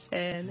 mas...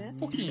 né? Um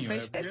pouquinho. Foi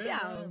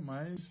especial.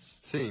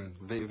 Mas... Sim,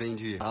 vem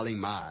de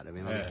além-mar.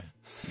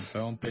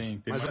 Então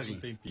tem mais um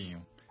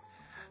tempinho.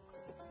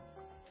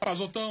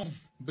 Azotão,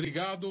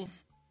 obrigado.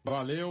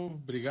 Valeu,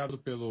 obrigado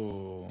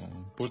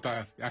por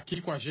estar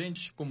aqui com a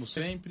gente, como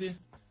sempre.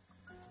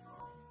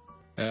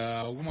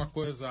 Alguma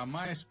coisa a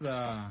mais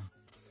para...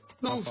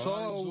 Não,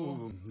 só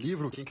o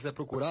livro, quem quiser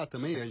procurar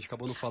também, a gente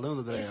acabou não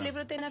falando, Andréa. Esse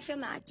livro tem na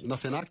FENAC. Na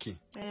FENAC?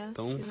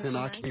 Então,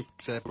 FENAC, quem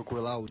quiser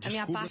procurar lá o Descubra-se.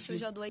 A minha parte eu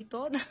já doei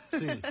toda.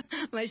 Sim.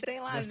 Mas tem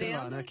lá tem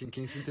lá, né?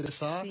 Quem se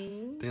interessar,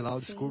 tem lá o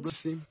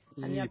Descubra-se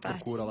e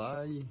procura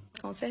lá.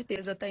 Com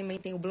certeza. Também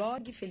tem o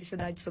blog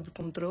Felicidade sobre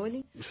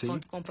Controle,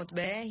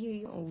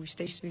 .com.br. Os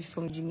textos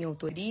são de minha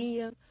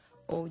autoria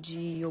ou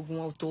de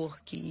algum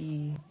autor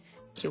que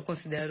eu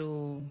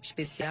considero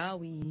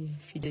especial e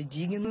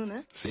fidedigno,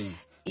 né? Sim.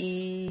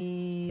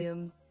 E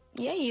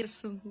é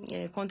isso.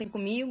 Contem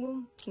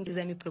comigo, quem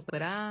quiser me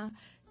procurar.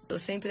 Tô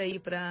sempre aí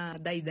para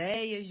dar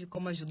ideias de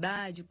como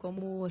ajudar, de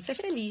como ser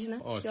feliz, né?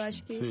 Ótimo. Que eu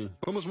acho que... Sim.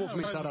 Vamos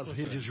movimentar as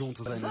redes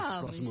juntos aí nesses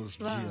próximos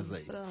dias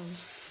aí.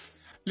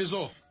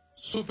 Lisô,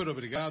 super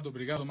obrigado.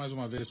 Obrigado mais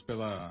uma vez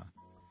pela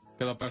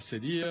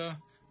parceria.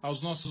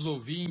 Aos nossos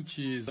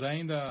ouvintes,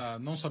 ainda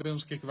não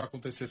sabemos o que vai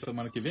acontecer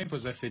semana que vem,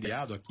 pois é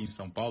feriado aqui em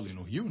São Paulo e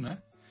no Rio, né?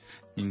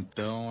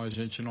 Então a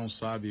gente não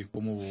sabe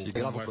como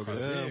vai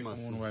fazer,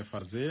 como não vai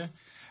fazer.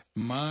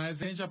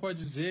 Mas a gente já pode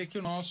dizer que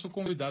o nosso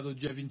convidado do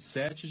dia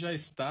 27 já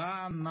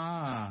está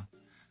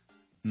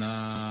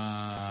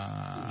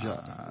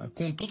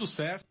com tudo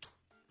certo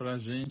para a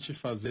gente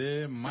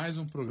fazer mais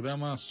um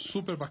programa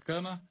super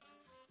bacana,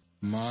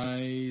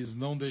 mas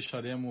não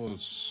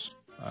deixaremos...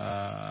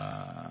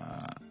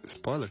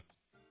 Spoiler?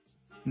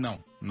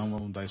 Não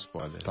vamos dar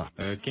spoiler. Tá.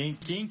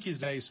 Quem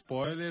quiser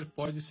spoiler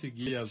pode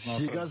seguir as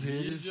nossas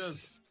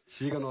mídias.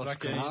 Siga nosso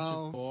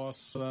canal.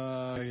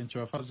 A gente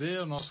vai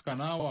fazer o nosso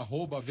canal,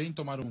 @Vem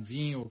Tomar um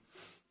Vinho,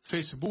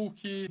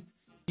 Facebook,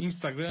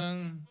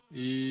 Instagram,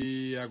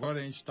 e agora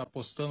a gente está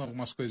postando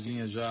algumas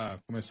coisinhas já,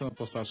 começando a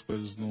postar as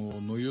coisas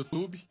no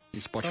YouTube.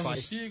 Spotify. Então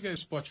siga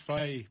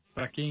Spotify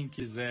para quem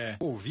quiser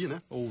ouvir,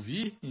 né?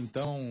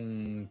 Então,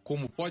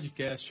 como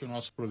podcast, o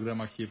nosso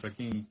programa aqui, para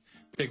quem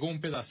pegou um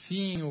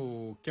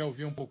pedacinho, quer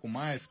ouvir um pouco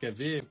mais, quer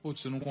ver,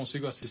 eu não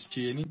consigo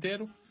assistir ele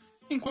inteiro.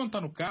 Enquanto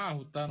tá no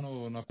carro, tá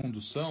na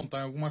condução, tá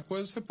em alguma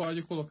coisa, você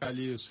pode colocar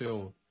ali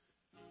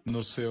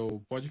no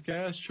seu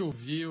podcast,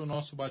 ouvir o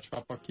nosso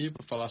bate-papo aqui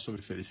para falar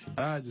sobre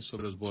felicidade,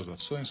 sobre as boas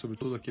ações, sobre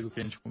tudo aquilo que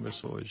a gente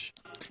conversou hoje.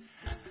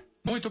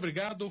 Muito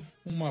obrigado,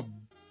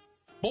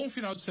 bom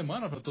final de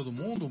semana para todo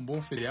mundo, um bom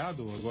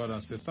feriado agora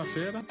na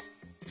sexta-feira.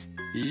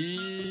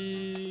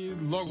 E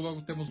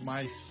logo temos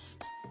mais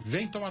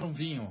Vem Tomar um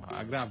Vinho,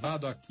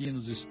 gravado aqui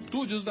nos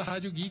estúdios da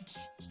Rádio Geek.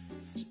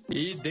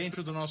 E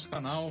dentro do nosso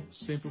canal,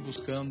 sempre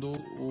buscando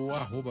o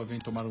 @Vem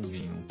Tomar um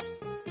Vinho.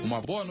 Uma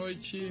boa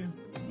noite,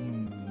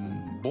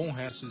 um bom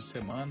resto de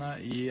semana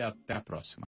e até a próxima.